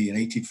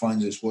United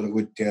fans as what it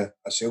would to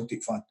a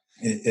Celtic fan.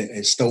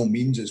 It still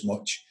means as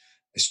much.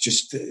 It's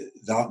just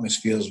the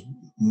atmosphere's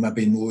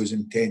maybe not as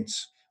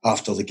intense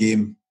after the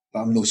game.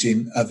 I'm not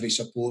saying every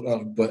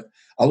supporter, but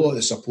a lot of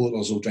the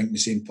supporters will drink in the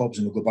same pubs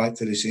and they'll go back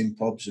to the same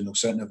pubs and they'll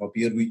sit and have a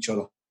beer with each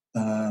other,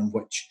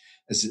 which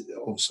is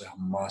obviously a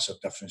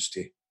massive difference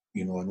to,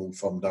 an Old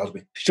Firm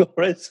derby. Sure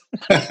is.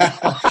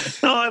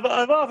 No,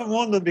 I've often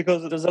wondered,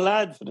 because there's a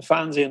lad for the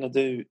fans here to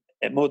do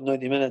at Mud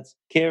 90 Minutes,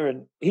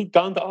 Kieran, he'd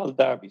gone to all the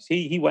derbies.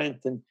 He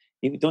went and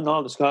he'd done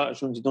all the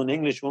Scottish ones, he'd done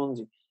English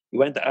ones, he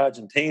went to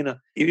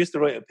Argentina. He used to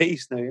write a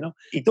piece now,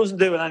 He doesn't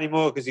do it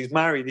anymore because he's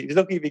married. He's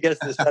lucky if he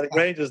gets to the Celtic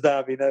Rangers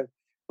derby now.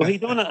 But he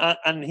done it,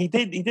 and he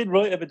did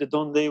write about the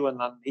Dundee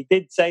one, and he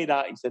did say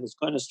that. He said it's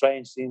kind of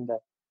strange seeing the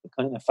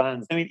kind of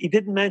fans. I mean, he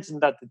didn't mention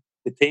that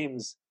the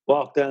teams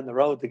walked down the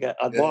road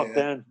to I'd walk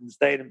down from the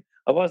stadium.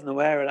 I wasn't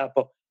aware of that,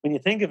 but when you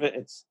think of it,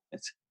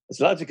 it's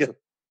logical.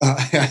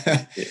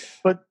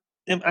 But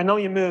I know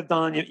you moved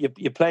on.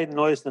 You played in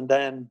Iceland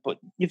then, but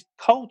you've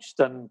coached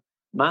and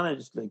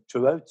managed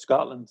throughout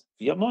Scotland.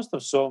 You must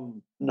have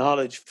some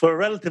knowledge, for a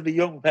relatively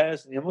young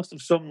person, you must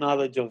have some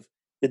knowledge of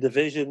the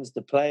divisions,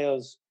 the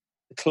players,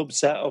 the club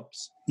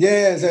setups.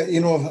 Yeah,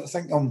 I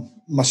think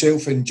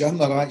myself and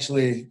Jim are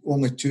actually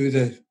only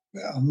two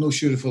I'm not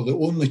sure if we're the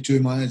only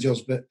two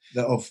managers, but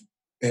that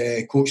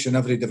have coached in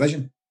every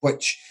division,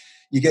 which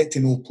you get to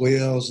know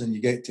players and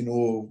you get to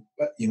know,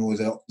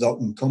 the up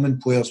and coming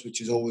players,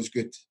 which is always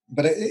good.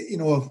 But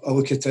I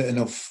look at it and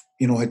I've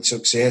had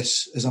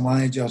success as a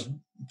manager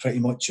pretty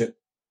much at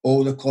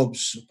all the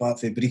clubs apart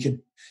from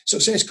Brecon.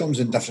 Success comes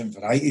in different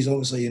varieties,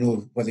 obviously,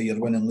 whether you're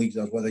winning leagues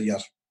or whether you're,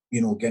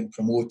 getting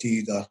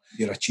promoted or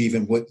you're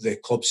achieving what the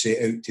club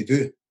set out to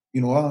do.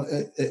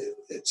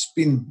 It's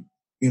been,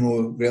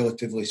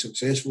 relatively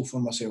successful for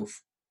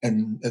myself.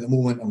 And at the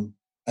moment I'm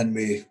in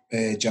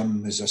with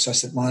Jim as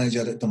assistant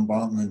manager at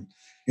Dumbarton, and,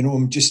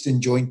 I'm just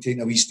enjoying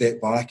taking a wee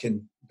step back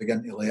and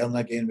begin to learn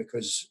again,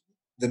 because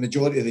the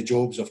majority of the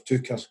jobs I've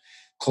took are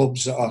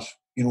clubs that are,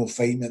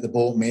 fighting at the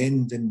bottom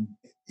end, and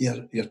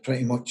you're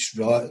pretty much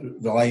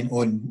relying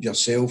on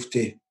yourself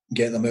to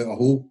get them out of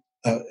hole,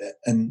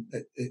 and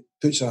it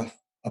puts a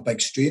big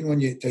strain on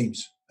you at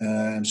times.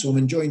 So I'm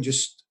enjoying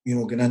just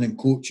going in and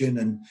coaching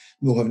and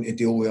not having to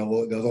deal with a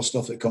lot of the other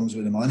stuff that comes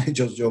with the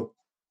manager's job.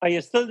 Are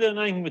you still doing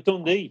anything with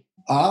Dundee?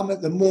 I am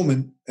at the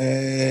moment.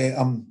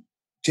 I'm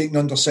taking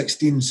under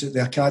 16s at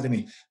the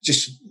academy.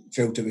 Just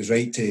felt it was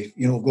right to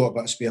go a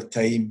bit of spare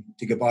time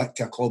to get back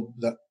to a club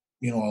that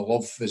I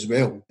love as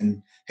well,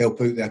 and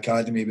help out the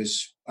academy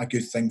was a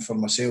good thing for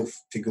myself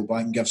to go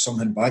back and give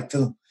something back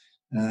to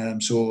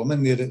them. So I'm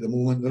in there at the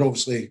moment. They're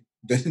obviously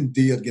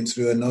Dundee are going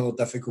through another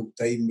difficult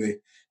time with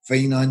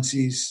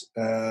finances,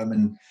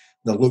 and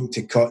they're looking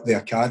to cut the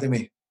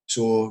academy.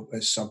 So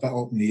it's a bit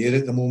up in the air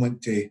at the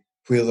moment to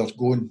where they're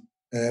going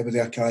with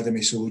the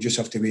academy. So we'll just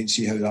have to wait and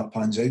see how that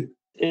pans out.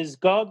 Is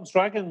Gordon's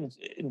Dragons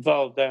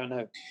involved there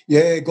now?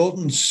 Yeah,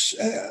 Gordon's,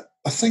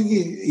 I think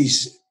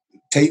he's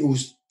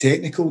title's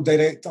technical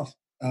director,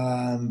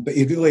 but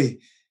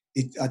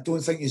I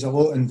don't think he's a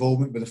lot of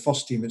involvement with the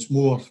first team. It's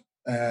more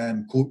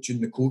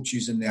coaching the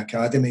coaches in the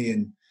academy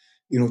and,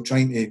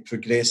 trying to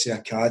progress the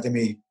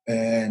academy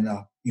in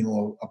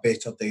a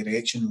better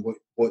direction,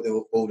 what they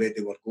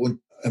already were going.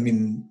 I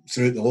mean,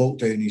 throughout the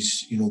lockdown,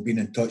 he's, been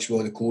in touch with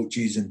all the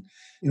coaches, and,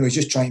 he's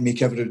just trying to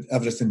make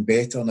everything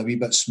better and a wee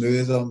bit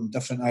smoother and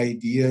different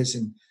ideas.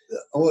 And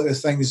a lot of the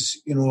things,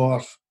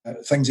 are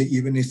things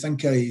that when you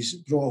think of, he's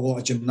brought a lot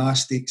of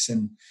gymnastics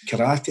and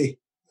karate,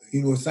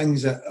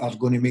 things that are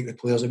going to make the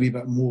players a wee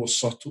bit more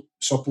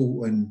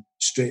supple and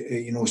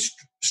straight,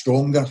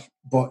 stronger,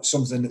 but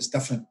something that's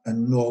different.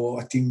 And a lot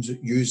of teams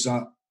that use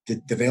that to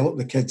develop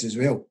the kids as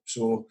well.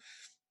 So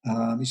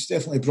he's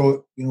definitely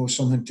brought,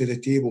 something to the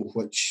table,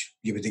 which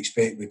you would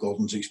expect with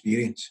Gordon's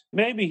experience.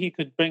 Maybe he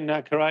could bring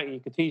that karate. He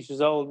could teach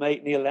his old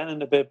mate Neil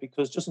Lennon a bit,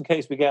 because just in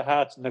case we get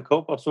hearts in the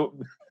cup or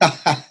something.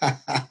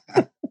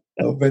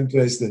 That'll be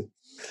interesting.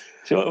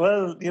 So,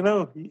 well,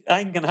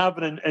 anything can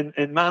happen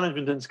in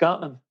management in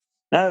Scotland.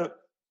 Now,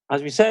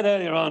 as we said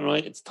earlier on,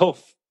 right, it's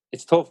tough.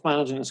 It's tough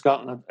managing in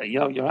Scotland.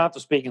 You're after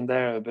speaking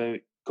there about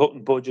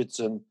cutting budgets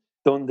and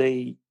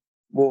Dundee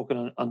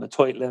walking on the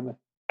tight limit.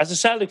 As a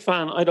Celtic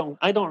fan, I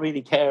don't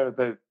really care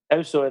about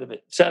outside of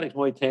it. Celtic's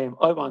my team.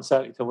 I want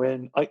Celtic to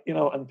win.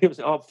 And people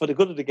say, for the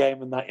good of the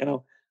game and that,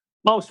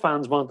 most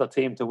fans want their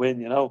team to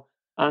win,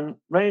 and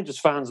Rangers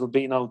fans will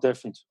be no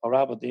different, or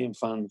Aberdeen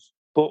fans.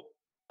 But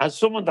as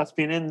someone that's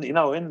been in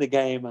the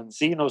game and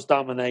seen us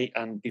dominate,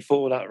 and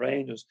before that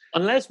Rangers,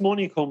 unless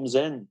money comes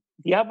in,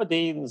 the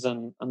Aberdeens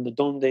and the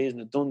Dundees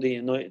and the Dundee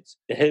Uniteds,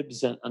 the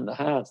Hibs and the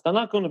Hearts, they're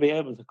not going to be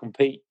able to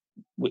compete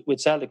with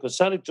Celtic, because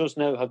Celtic just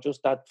now have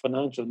just that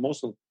financial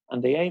muscle,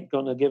 and they ain't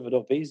going to give it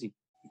up easy.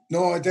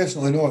 No,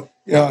 definitely not.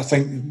 Yeah, I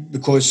think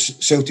because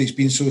Celtic's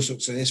been so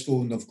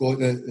successful and they've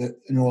got a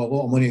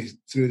lot of money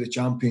through the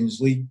Champions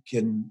League,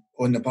 and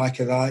on the back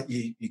of that,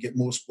 you get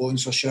more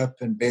sponsorship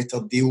and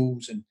better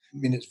deals. And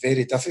it's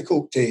very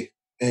difficult to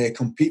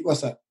compete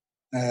with it.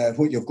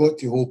 What you've got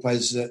to hope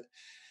is that,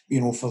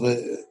 for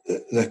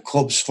the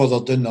clubs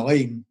further down the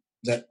line,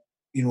 that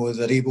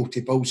they're able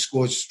to build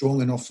squads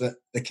strong enough that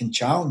they can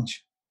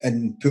challenge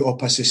and put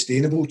up a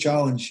sustainable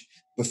challenge.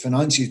 With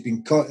finances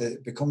being cut,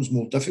 it becomes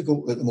more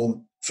difficult at the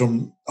moment.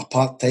 From a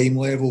part-time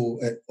level,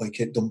 like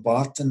at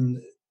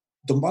Dumbarton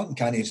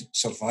can't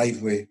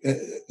survive with.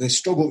 They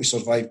struggle to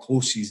survive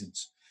close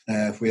seasons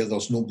where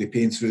there's nobody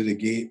paying through the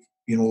gate,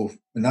 and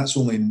that's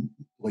only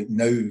like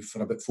now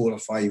for about 4 or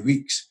 5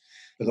 weeks.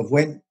 But they've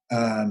went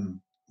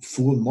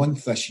 4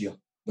 months this year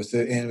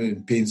without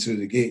anyone paying through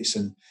the gates,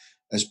 and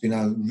it's been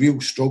a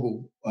real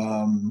struggle.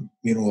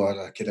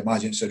 Or I could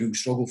imagine it's a real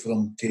struggle for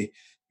them to,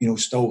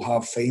 still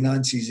have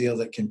finances there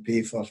that can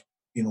pay for,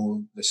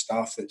 the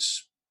staff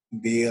that's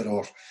there,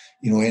 or,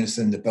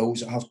 anything, the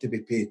bills that have to be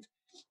paid.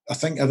 I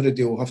think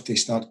everybody will have to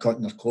start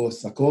cutting their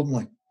cloth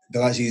accordingly. But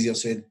that's easier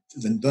said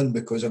than done,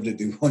 because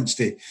everybody wants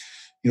to,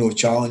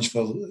 challenge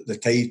for the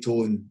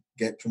title and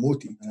get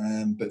promoted.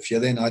 But if you're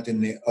then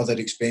adding the other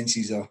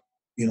expenses of,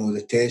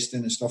 the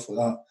testing and stuff like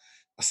that,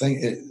 I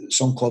think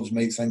some clubs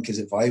might think, is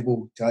it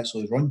viable to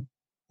actually run?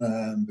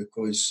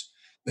 Because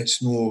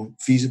it's not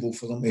feasible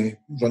for them to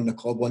run the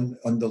club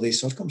under these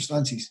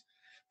circumstances,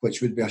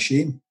 which would be a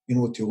shame,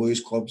 to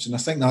lose clubs. And I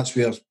think that's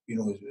where,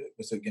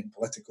 without getting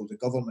political, the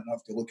government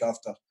have to look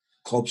after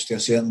clubs to a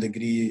certain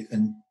degree,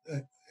 and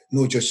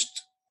not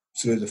just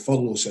through the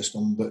furlough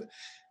system, but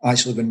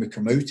actually when we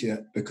come out of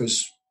it,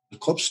 because the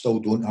clubs still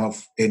don't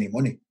have any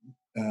money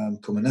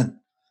coming in.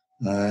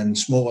 And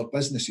smaller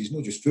businesses,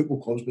 not just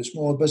football clubs, but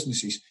smaller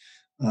businesses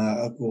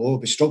will all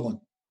be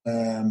struggling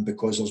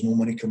because there's no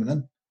money coming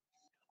in.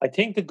 I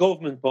think the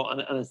government,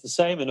 and it's the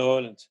same in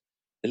Ireland,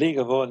 the League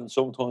of Ireland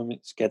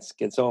sometimes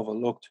gets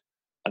overlooked,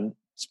 and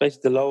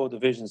especially the lower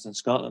divisions in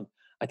Scotland.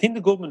 I think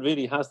the government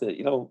really has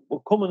to, we're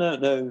coming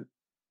out now,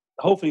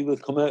 hopefully we'll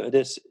come out of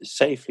this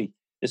safely,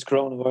 this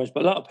coronavirus,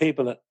 but a lot of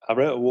people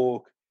are out of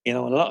work, and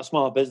a lot of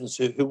small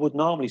businesses who would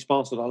normally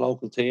sponsor their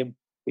local team,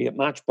 be it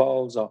match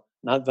balls or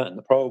an advert in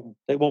the programme,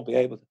 they won't be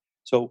able to.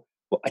 So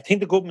I think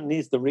the government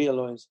needs to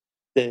realise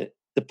the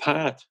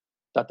part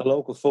that the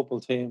local football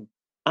team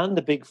and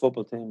the big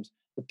football teams,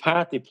 the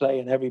part they play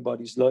in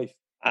everybody's life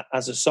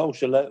as a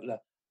social outlet,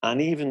 and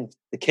even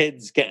the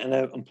kids getting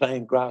out and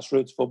playing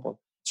grassroots football.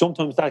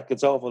 Sometimes that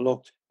gets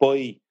overlooked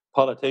by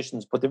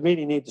politicians, but they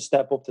really need to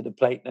step up to the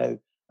plate now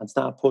and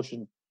start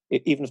pushing,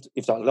 even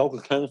if they're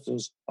local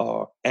councillors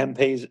or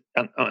MPs,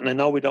 and I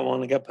know we don't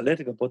want to get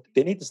political, but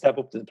they need to step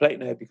up to the plate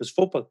now, because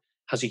football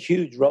has a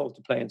huge role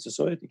to play in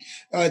society.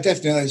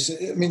 Definitely.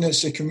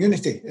 It's a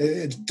community.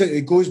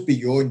 It goes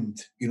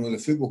beyond,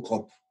 the football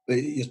club.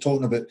 You're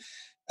talking about,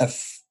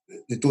 if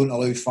they don't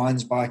allow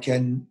fans back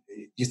in,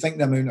 you think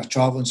the amount of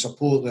travelling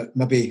support that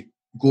maybe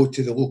go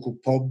to the local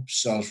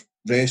pubs or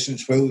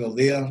restaurants while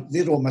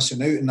they're all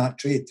missing out in that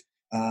trade,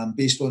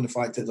 based on the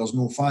fact that there's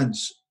no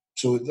fans.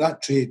 So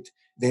that trade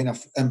then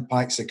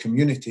impacts the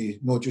community,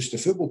 not just the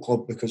football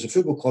club, because the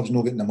football club's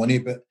not getting the money,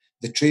 but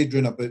the trade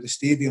round about the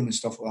stadium and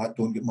stuff like that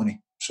don't get money.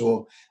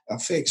 So it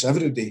affects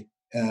everybody,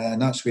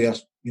 and that's where,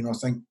 I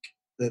think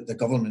that the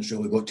government's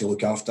really got to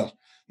look after.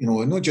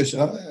 Not just,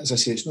 as I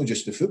say, it's not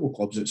just the football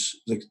clubs, it's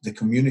the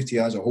community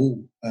as a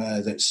whole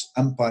that's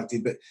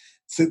impacted. But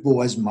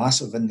football is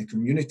massive in the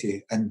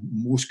community, and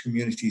most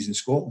communities in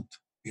Scotland,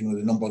 the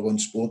number one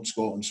sport in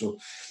Scotland. So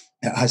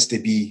it has to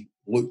be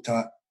looked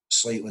at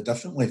slightly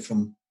differently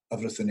from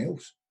everything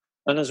else.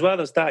 And as well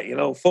as that,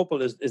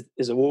 football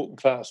is a working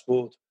class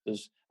sport.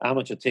 There's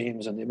amateur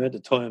teams, and the amount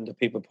of time that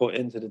people put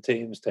into the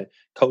teams to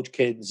coach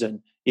kids and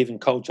even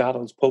coach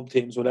adults, pub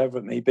teams, whatever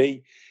it may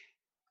be.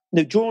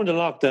 Now, during the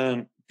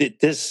lockdown,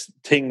 this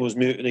thing was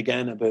mooted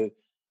again about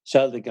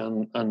Celtic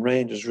and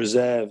Rangers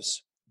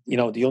reserves, the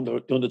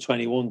under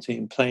 21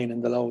 team playing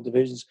in the lower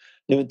divisions.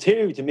 Now, in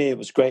theory, to me, it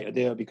was a great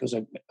idea because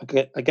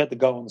I get to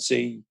go and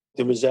see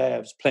the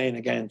reserves playing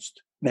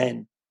against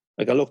men.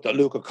 Like, I looked at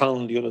Luke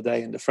O'Connell the other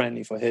day in the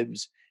friendly for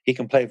Hibs. He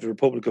can play for the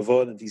Republic of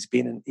Ireland.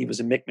 He was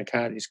in Mick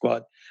McCarthy's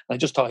squad. And I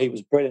just thought he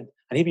was brilliant.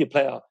 And he'd be a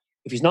player.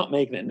 If he's not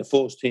making it in the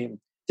first team,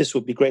 this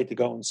would be great to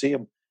go and see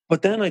him.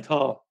 But then I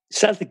thought,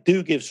 Celtic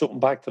do give something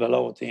back to the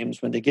lower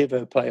teams when they give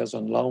out players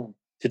on loan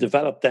to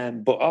develop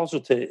them, but also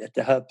to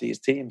help these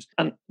teams.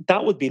 And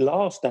that would be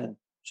lost then.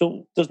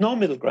 So there's no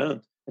middle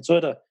ground. It's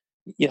either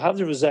you have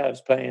the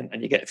reserves playing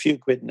and you get a few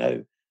quid now,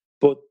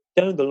 but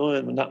down the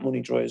line when that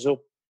money dries up,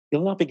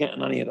 you'll not be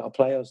getting any of our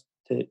players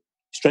to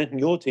strengthen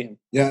your team.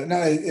 Yeah, no,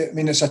 I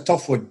mean, it's a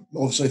tough one.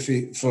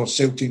 Obviously, for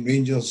Celtic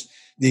Rangers,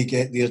 they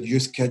get their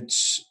youth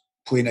kids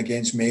playing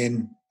against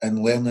men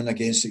and learning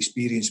against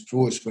experienced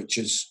pros, which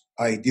is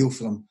ideal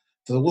for them.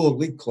 For the lower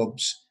league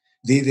clubs,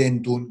 they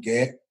then don't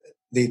get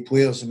the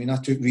players. I mean, I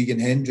took Regan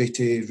Hendry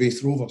to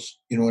Raith Rovers,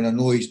 and I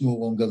know he's no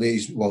longer there.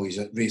 He's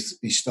at Raith,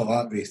 he's still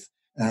at Raith.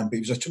 But he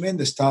was a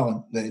tremendous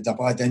talent. He had a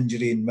bad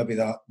injury and maybe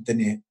that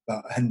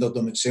hindered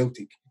him at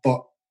Celtic.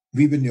 But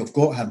we wouldn't have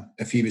got him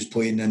if he was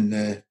playing in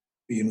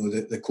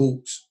the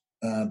Colts,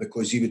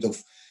 because he would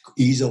have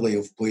easily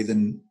have played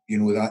in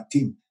that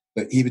team.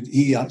 But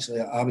he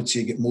actually, I would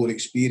say, get more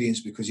experience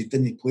because he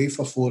didn't play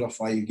for 4 or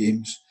 5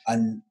 games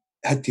and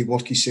had to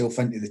work himself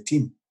into the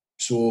team.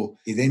 So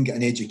he then get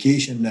an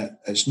education that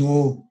it's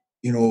no,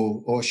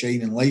 all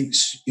shining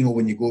lights.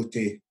 When you go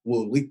to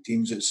lower league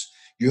teams,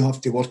 you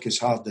have to work as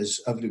hard as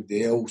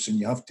everybody else, and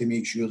you have to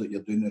make sure that you're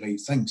doing the right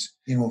things.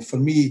 For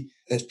me,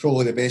 it's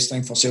probably the best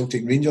thing for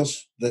Celtic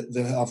Rangers that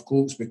they have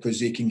Colts, because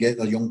they can get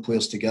their young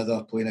players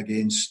together playing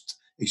against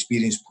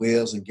experienced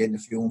players and getting the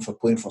feeling for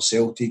playing for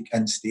Celtic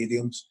in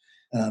stadiums.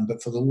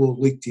 But for the lower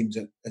league teams,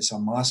 it's a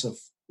massive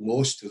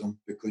loss to them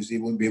because they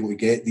won't be able to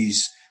get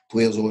these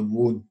players on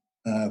loan,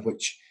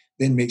 which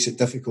then makes it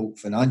difficult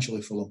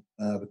financially for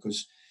them,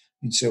 because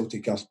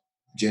Celtic are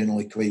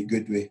generally quite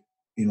good with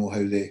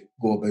how they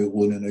go about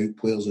loaning out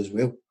players as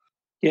well.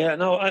 Yeah,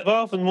 no, I've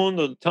often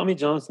wondered, Tommy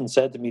Johnson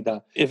said to me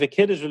that if a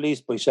kid is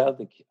released by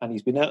Celtic and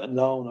he's been out on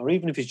loan, or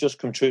even if he's just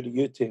come through the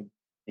youth team,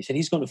 he said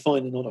he's going to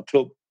find another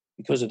club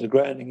because of the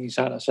grounding he's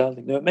had at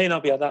Celtic. Now, it may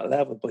not be at that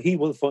level, but he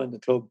will find the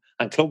club,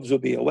 and clubs will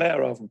be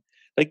aware of him.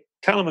 Like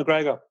Callum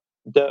McGregor,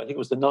 I think it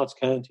was the Notts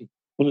County,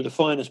 one of the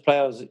finest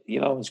players,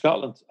 in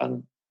Scotland,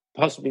 and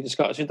possibly the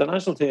Scottish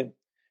international team.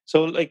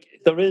 So,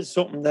 there is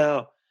something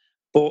there,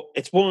 but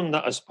it's one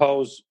that I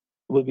suppose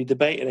will be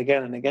debated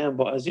again and again.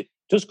 But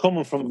just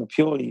coming from a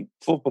purely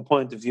football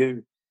point of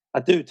view, I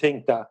do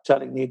think that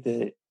Celtic need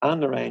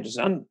and the Rangers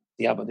and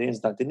the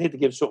Aberdeens, that they need to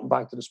give something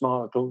back to the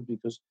smaller clubs,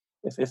 because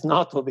if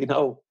not, there'll be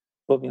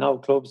no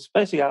clubs,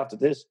 especially after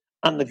this.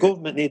 And the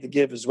government need to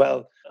give as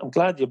well. I'm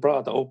glad you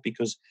brought that up,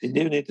 because they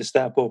do need to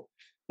step up.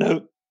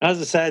 Now,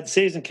 as I said,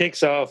 season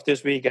kicks off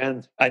this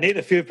weekend. I need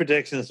a few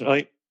predictions,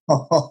 right?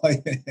 I'm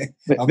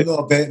not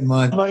a betting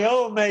man. My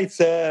old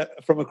mates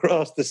from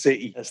across the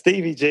city,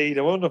 Stevie G,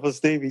 the wonderful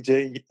Stevie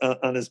G,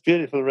 and his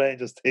beautiful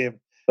Rangers team,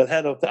 will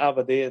head up to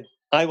Aberdeen.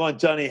 I want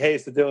Johnny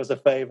Hayes to do us a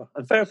favour.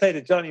 And fair play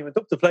to Johnny, he went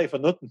up to play for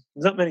nothing.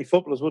 There's not many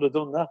footballers would have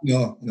done that.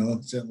 No,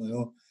 certainly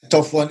not.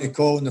 Tough one to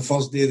call on the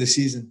first day of the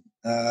season.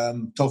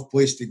 Tough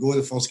place to go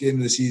the first game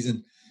of the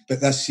season. But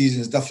this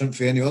season is different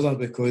for any other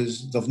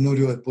because they've not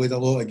really played a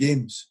lot of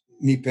games.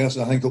 Me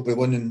personally, I think it'll be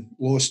won and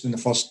lost in the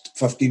first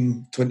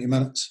 15, 20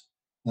 minutes.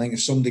 I think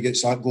if somebody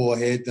gets that goal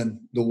ahead,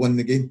 then they'll win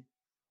the game.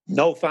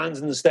 No fans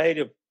in the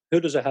stadium. Who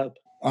does it help?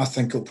 I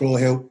think it'll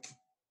probably help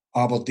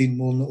Aberdeen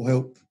more than it'll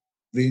help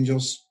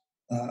Rangers.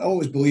 I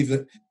always believe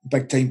that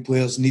big-time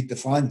players need the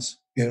fans.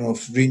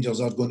 If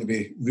Rangers are going to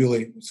be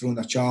really throwing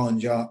a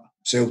challenge at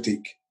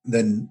Celtic,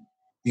 then,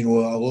 a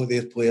lot of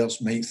their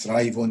players might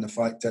thrive on the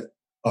fact that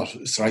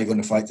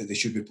they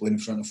should be playing in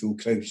front of full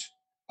crowds.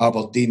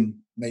 Aberdeen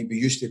might be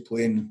used to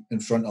playing in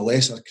front of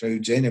lesser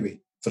crowds anyway,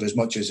 for as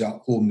much as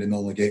at home they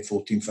normally get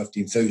 14,000,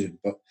 15,000,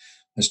 but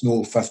it's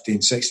no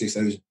 15,000,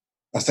 60,000.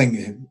 I think,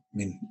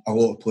 a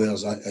lot of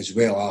players as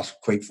well are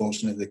quite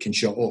fortunate they can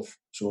shut off.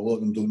 So a lot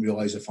of them don't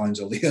realise the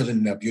fans are there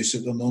and the abuse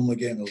that they're normally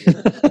getting.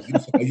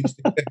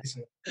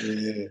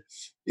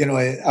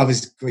 I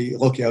was quite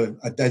lucky. I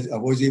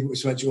was able to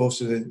switch off,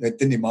 so that it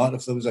didn't matter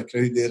if there was a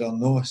crowd there or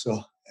no.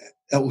 So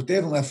it will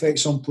definitely affect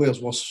some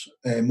players worse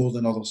more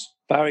than others.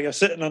 Barry, you're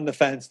sitting on the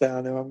fence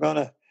down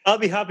now. I'll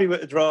be happy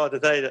with a draw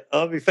today.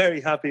 I'll be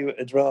very happy with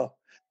a draw.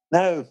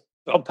 Now,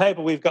 on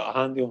paper, we've got a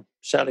handy.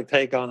 Celtic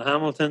take on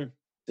Hamilton,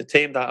 the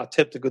team that are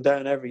tipped to go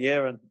down every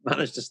year and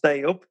manage to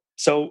stay up.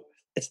 So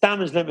it's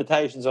damage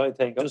limitations, I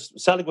think.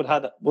 Celtic would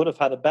have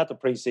had a better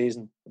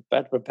pre-season,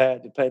 better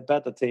prepared, they played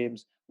better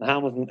teams. And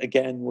Hamilton,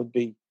 again,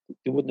 they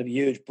wouldn't have a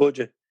huge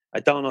budget. I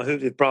don't know who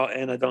they've brought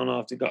in. I don't know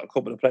if they've got a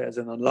couple of players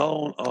in on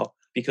loan or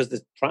because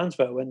the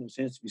transfer window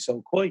seems to be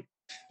so quiet.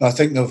 I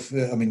think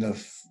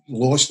they've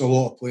lost a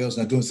lot of players,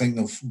 and I don't think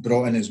they've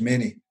brought in as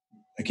many.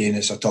 Again,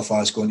 it's a tough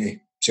ask going to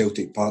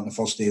Celtic Park on the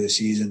first day of the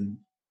season.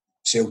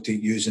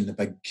 Celtic using the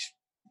big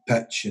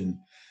pitch and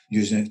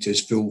using it to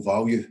its full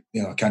value.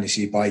 I can't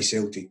say buy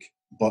Celtic,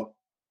 but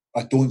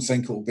I don't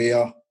think it'll be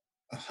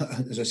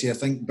as I say, I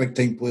think big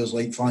time players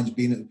like fans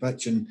being at the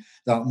pitch, and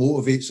that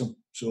motivates them.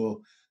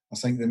 So I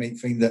think they might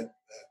find it,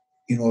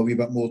 a wee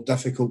bit more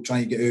difficult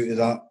trying to get out of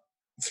that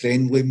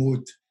friendly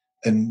mode.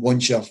 And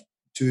once you're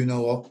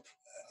 2-0 up,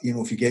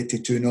 if you get to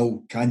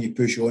 2-0, can you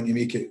push on to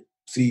make it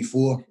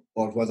 3-4,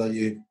 or whether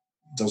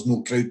there's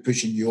no crowd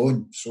pushing you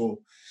on?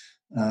 So,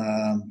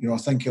 I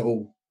think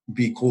it'll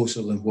be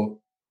closer than what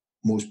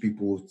most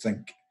people would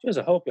think. Jeez,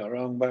 I hope you're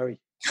wrong, Barry.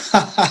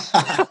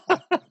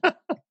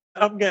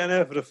 I'm getting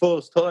out for the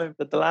first time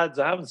with the lads.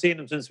 I haven't seen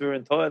them since we were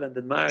in Thailand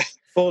in March.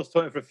 First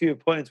time for a few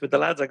points with the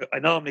lads I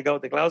normally go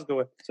to Glasgow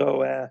with.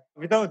 So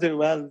we don't do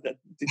well.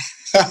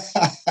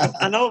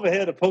 And over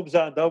here, the pubs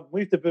aren't open.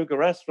 We have to book a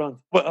restaurant.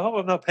 But I hope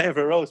I'm not paying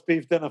for a roast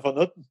beef dinner for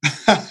nothing.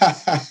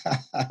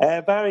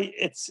 Barry,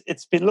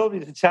 it's been lovely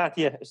to chat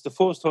to you. It's the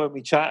first time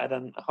we chatted,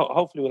 and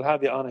hopefully we'll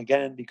have you on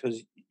again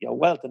because your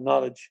wealth of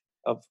knowledge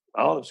of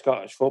all of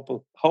Scottish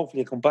football.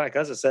 Hopefully you'll come back,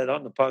 as I said,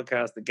 on the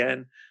podcast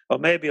again. Or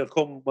maybe you'll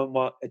come when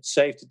it's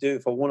safe to do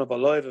for one of our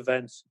live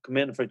events. Come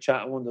in for a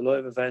chat at one of the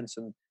live events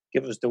and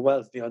give us the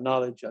wealth of your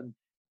knowledge. And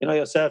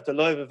yourself, the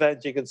live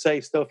event, you can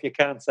say stuff you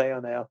can't say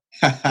on air.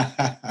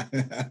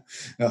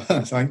 No,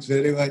 thanks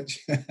very much.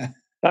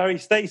 Barry,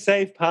 stay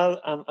safe,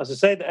 pal. And as I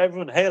said to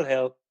everyone, hail,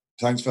 hail.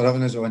 Thanks for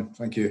having us on.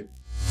 Thank you.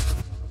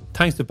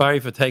 Thanks to Barry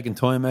for taking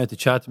time out to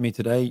chat to me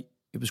today.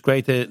 It was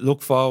great to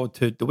look forward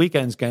to the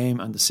weekend's game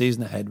and the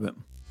season ahead with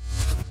him.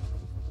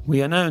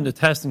 We are now in the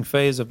testing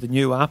phase of the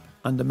new app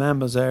and the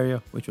members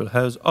area, which will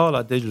house all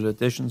our digital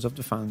editions of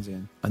the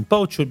fanzine, and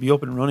both should be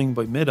up and running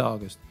by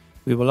mid-August.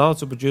 We will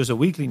also produce a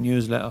weekly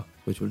newsletter,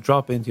 which will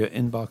drop into your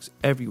inbox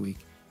every week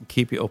and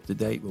keep you up to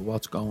date with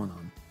what's going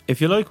on. If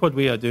you like what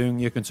we are doing,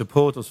 you can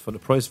support us for the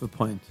price of a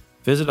pint.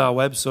 Visit our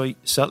website,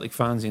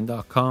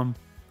 CelticFanzine.com,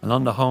 and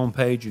on the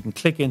homepage you can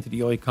click into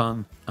the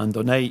icon and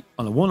donate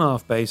on a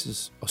one-off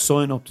basis or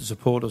sign up to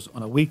support us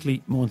on a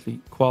weekly,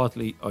 monthly,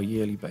 quarterly or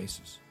yearly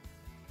basis.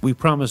 We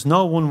promise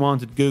no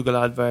unwanted Google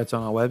adverts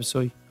on our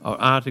website or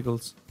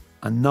articles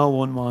and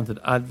no unwanted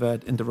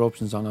advert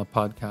interruptions on our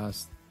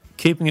podcast.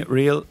 Keeping it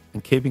real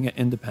and keeping it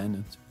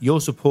independent.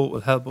 Your support will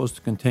help us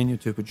to continue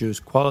to produce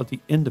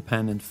quality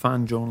independent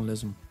fan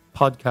journalism,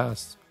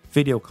 podcasts,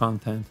 video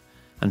content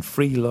and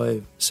free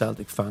live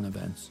Celtic fan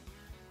events.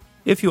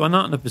 If you are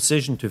not in a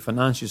position to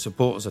financially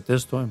support us at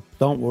this time,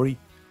 don't worry,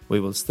 we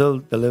will still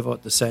deliver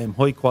the same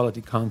high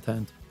quality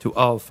content to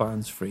all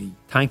fans free.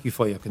 Thank you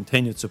for your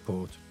continued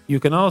support. You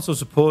can also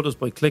support us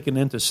by clicking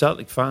into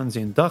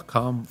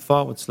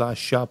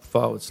CelticFanzine.com/shop/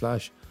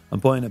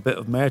 and buying a bit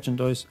of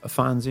merchandise, a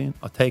fanzine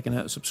or taking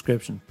out a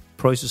subscription.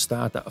 Prices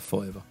start at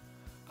 $5.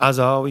 As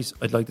always,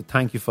 I'd like to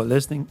thank you for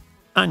listening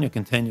and your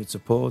continued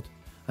support,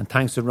 and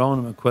thanks to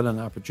Ronan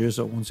McQuillan, our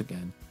producer, once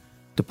again.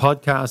 The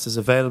podcast is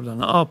available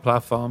on all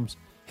platforms.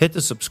 Hit the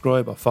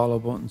subscribe or follow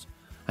buttons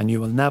and you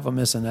will never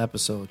miss an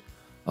episode.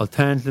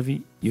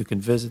 Alternatively, you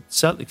can visit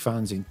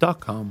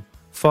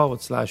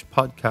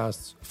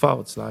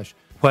CelticFanzine.com/podcasts/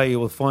 where you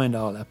will find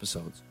all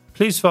episodes.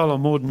 Please follow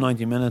More Than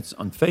 90 Minutes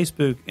on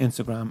Facebook,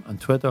 Instagram and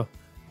Twitter,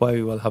 where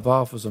we will have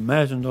offers of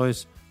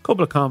merchandise, a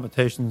couple of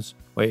competitions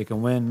where you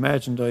can win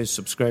merchandise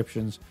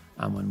subscriptions,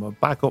 and when we're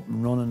back up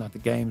and running at the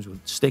games,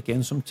 we'll stick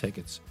in some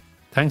tickets.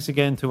 Thanks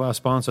again to our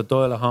sponsor,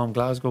 Doyle Home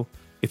Glasgow.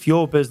 If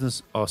your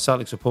business or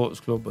Celtic Supporters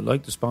Club would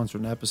like to sponsor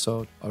an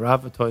episode or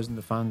advertise in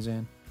the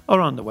fanzine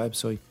or on the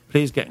website,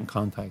 please get in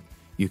contact.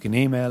 You can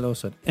email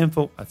us at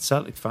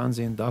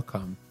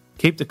info@celticfanzine.com.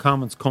 Keep the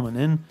comments coming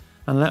in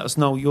and let us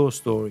know your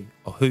story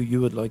or who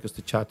you would like us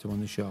to chat to on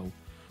the show.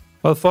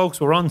 Well,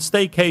 folks, we're on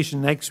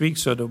staycation next week,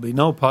 so there'll be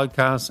no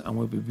podcast, and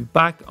we'll be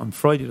back on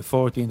Friday the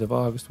 14th of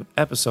August with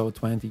episode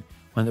 20,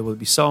 when there will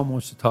be so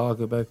much to talk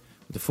about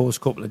with the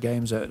first couple of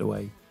games out of the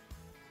way.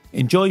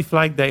 Enjoy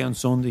Flag Day on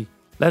Sunday.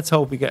 Let's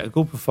hope we get a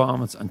good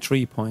performance and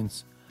 3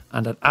 points,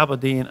 and that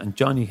Aberdeen and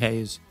Johnny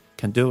Hayes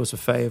can do us a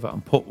favour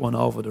and put one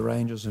over the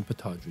Rangers in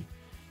Pittodrie.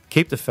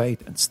 Keep the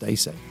faith and stay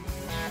safe.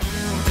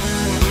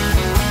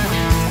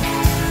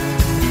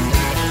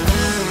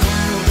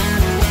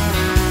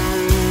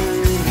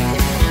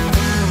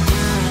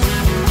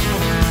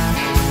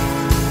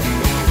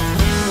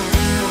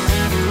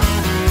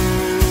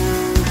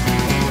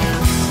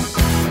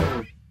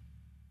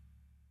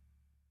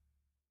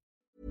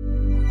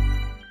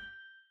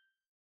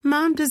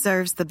 Mom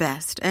deserves the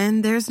best,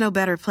 and there's no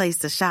better place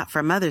to shop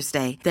for Mother's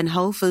Day than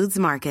Whole Foods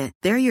Market.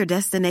 They're your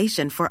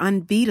destination for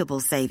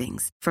unbeatable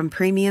savings, from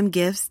premium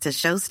gifts to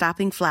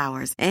show-stopping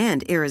flowers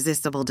and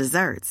irresistible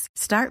desserts.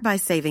 Start by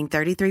saving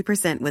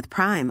 33% with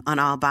Prime on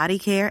all body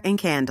care and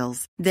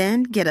candles.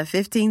 Then get a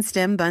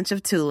 15-stem bunch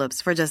of tulips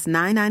for just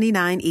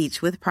 $9.99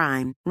 each with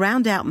Prime.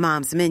 Round out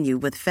Mom's menu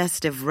with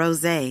festive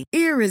rosé,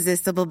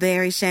 irresistible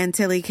berry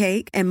chantilly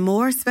cake, and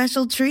more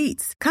special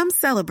treats. Come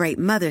celebrate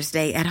Mother's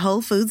Day at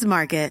Whole Foods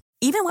Market.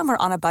 Even when we're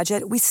on a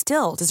budget, we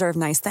still deserve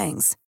nice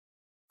things.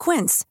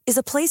 Quince is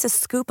a place to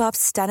scoop up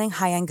stunning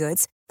high-end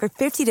goods for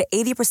 50 to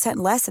 80%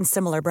 less than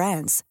similar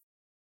brands.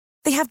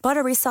 They have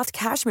buttery soft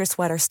cashmere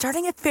sweaters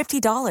starting at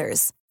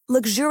 $50,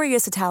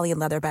 luxurious Italian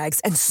leather bags,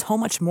 and so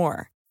much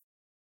more.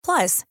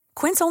 Plus,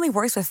 Quince only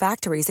works with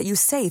factories that use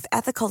safe,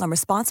 ethical, and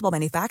responsible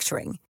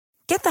manufacturing.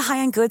 Get the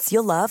high-end goods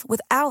you'll love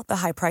without the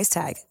high price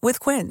tag with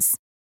Quince.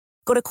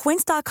 Go to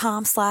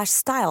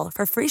quince.com/style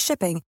for free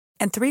shipping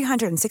and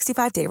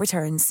 365-day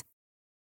returns.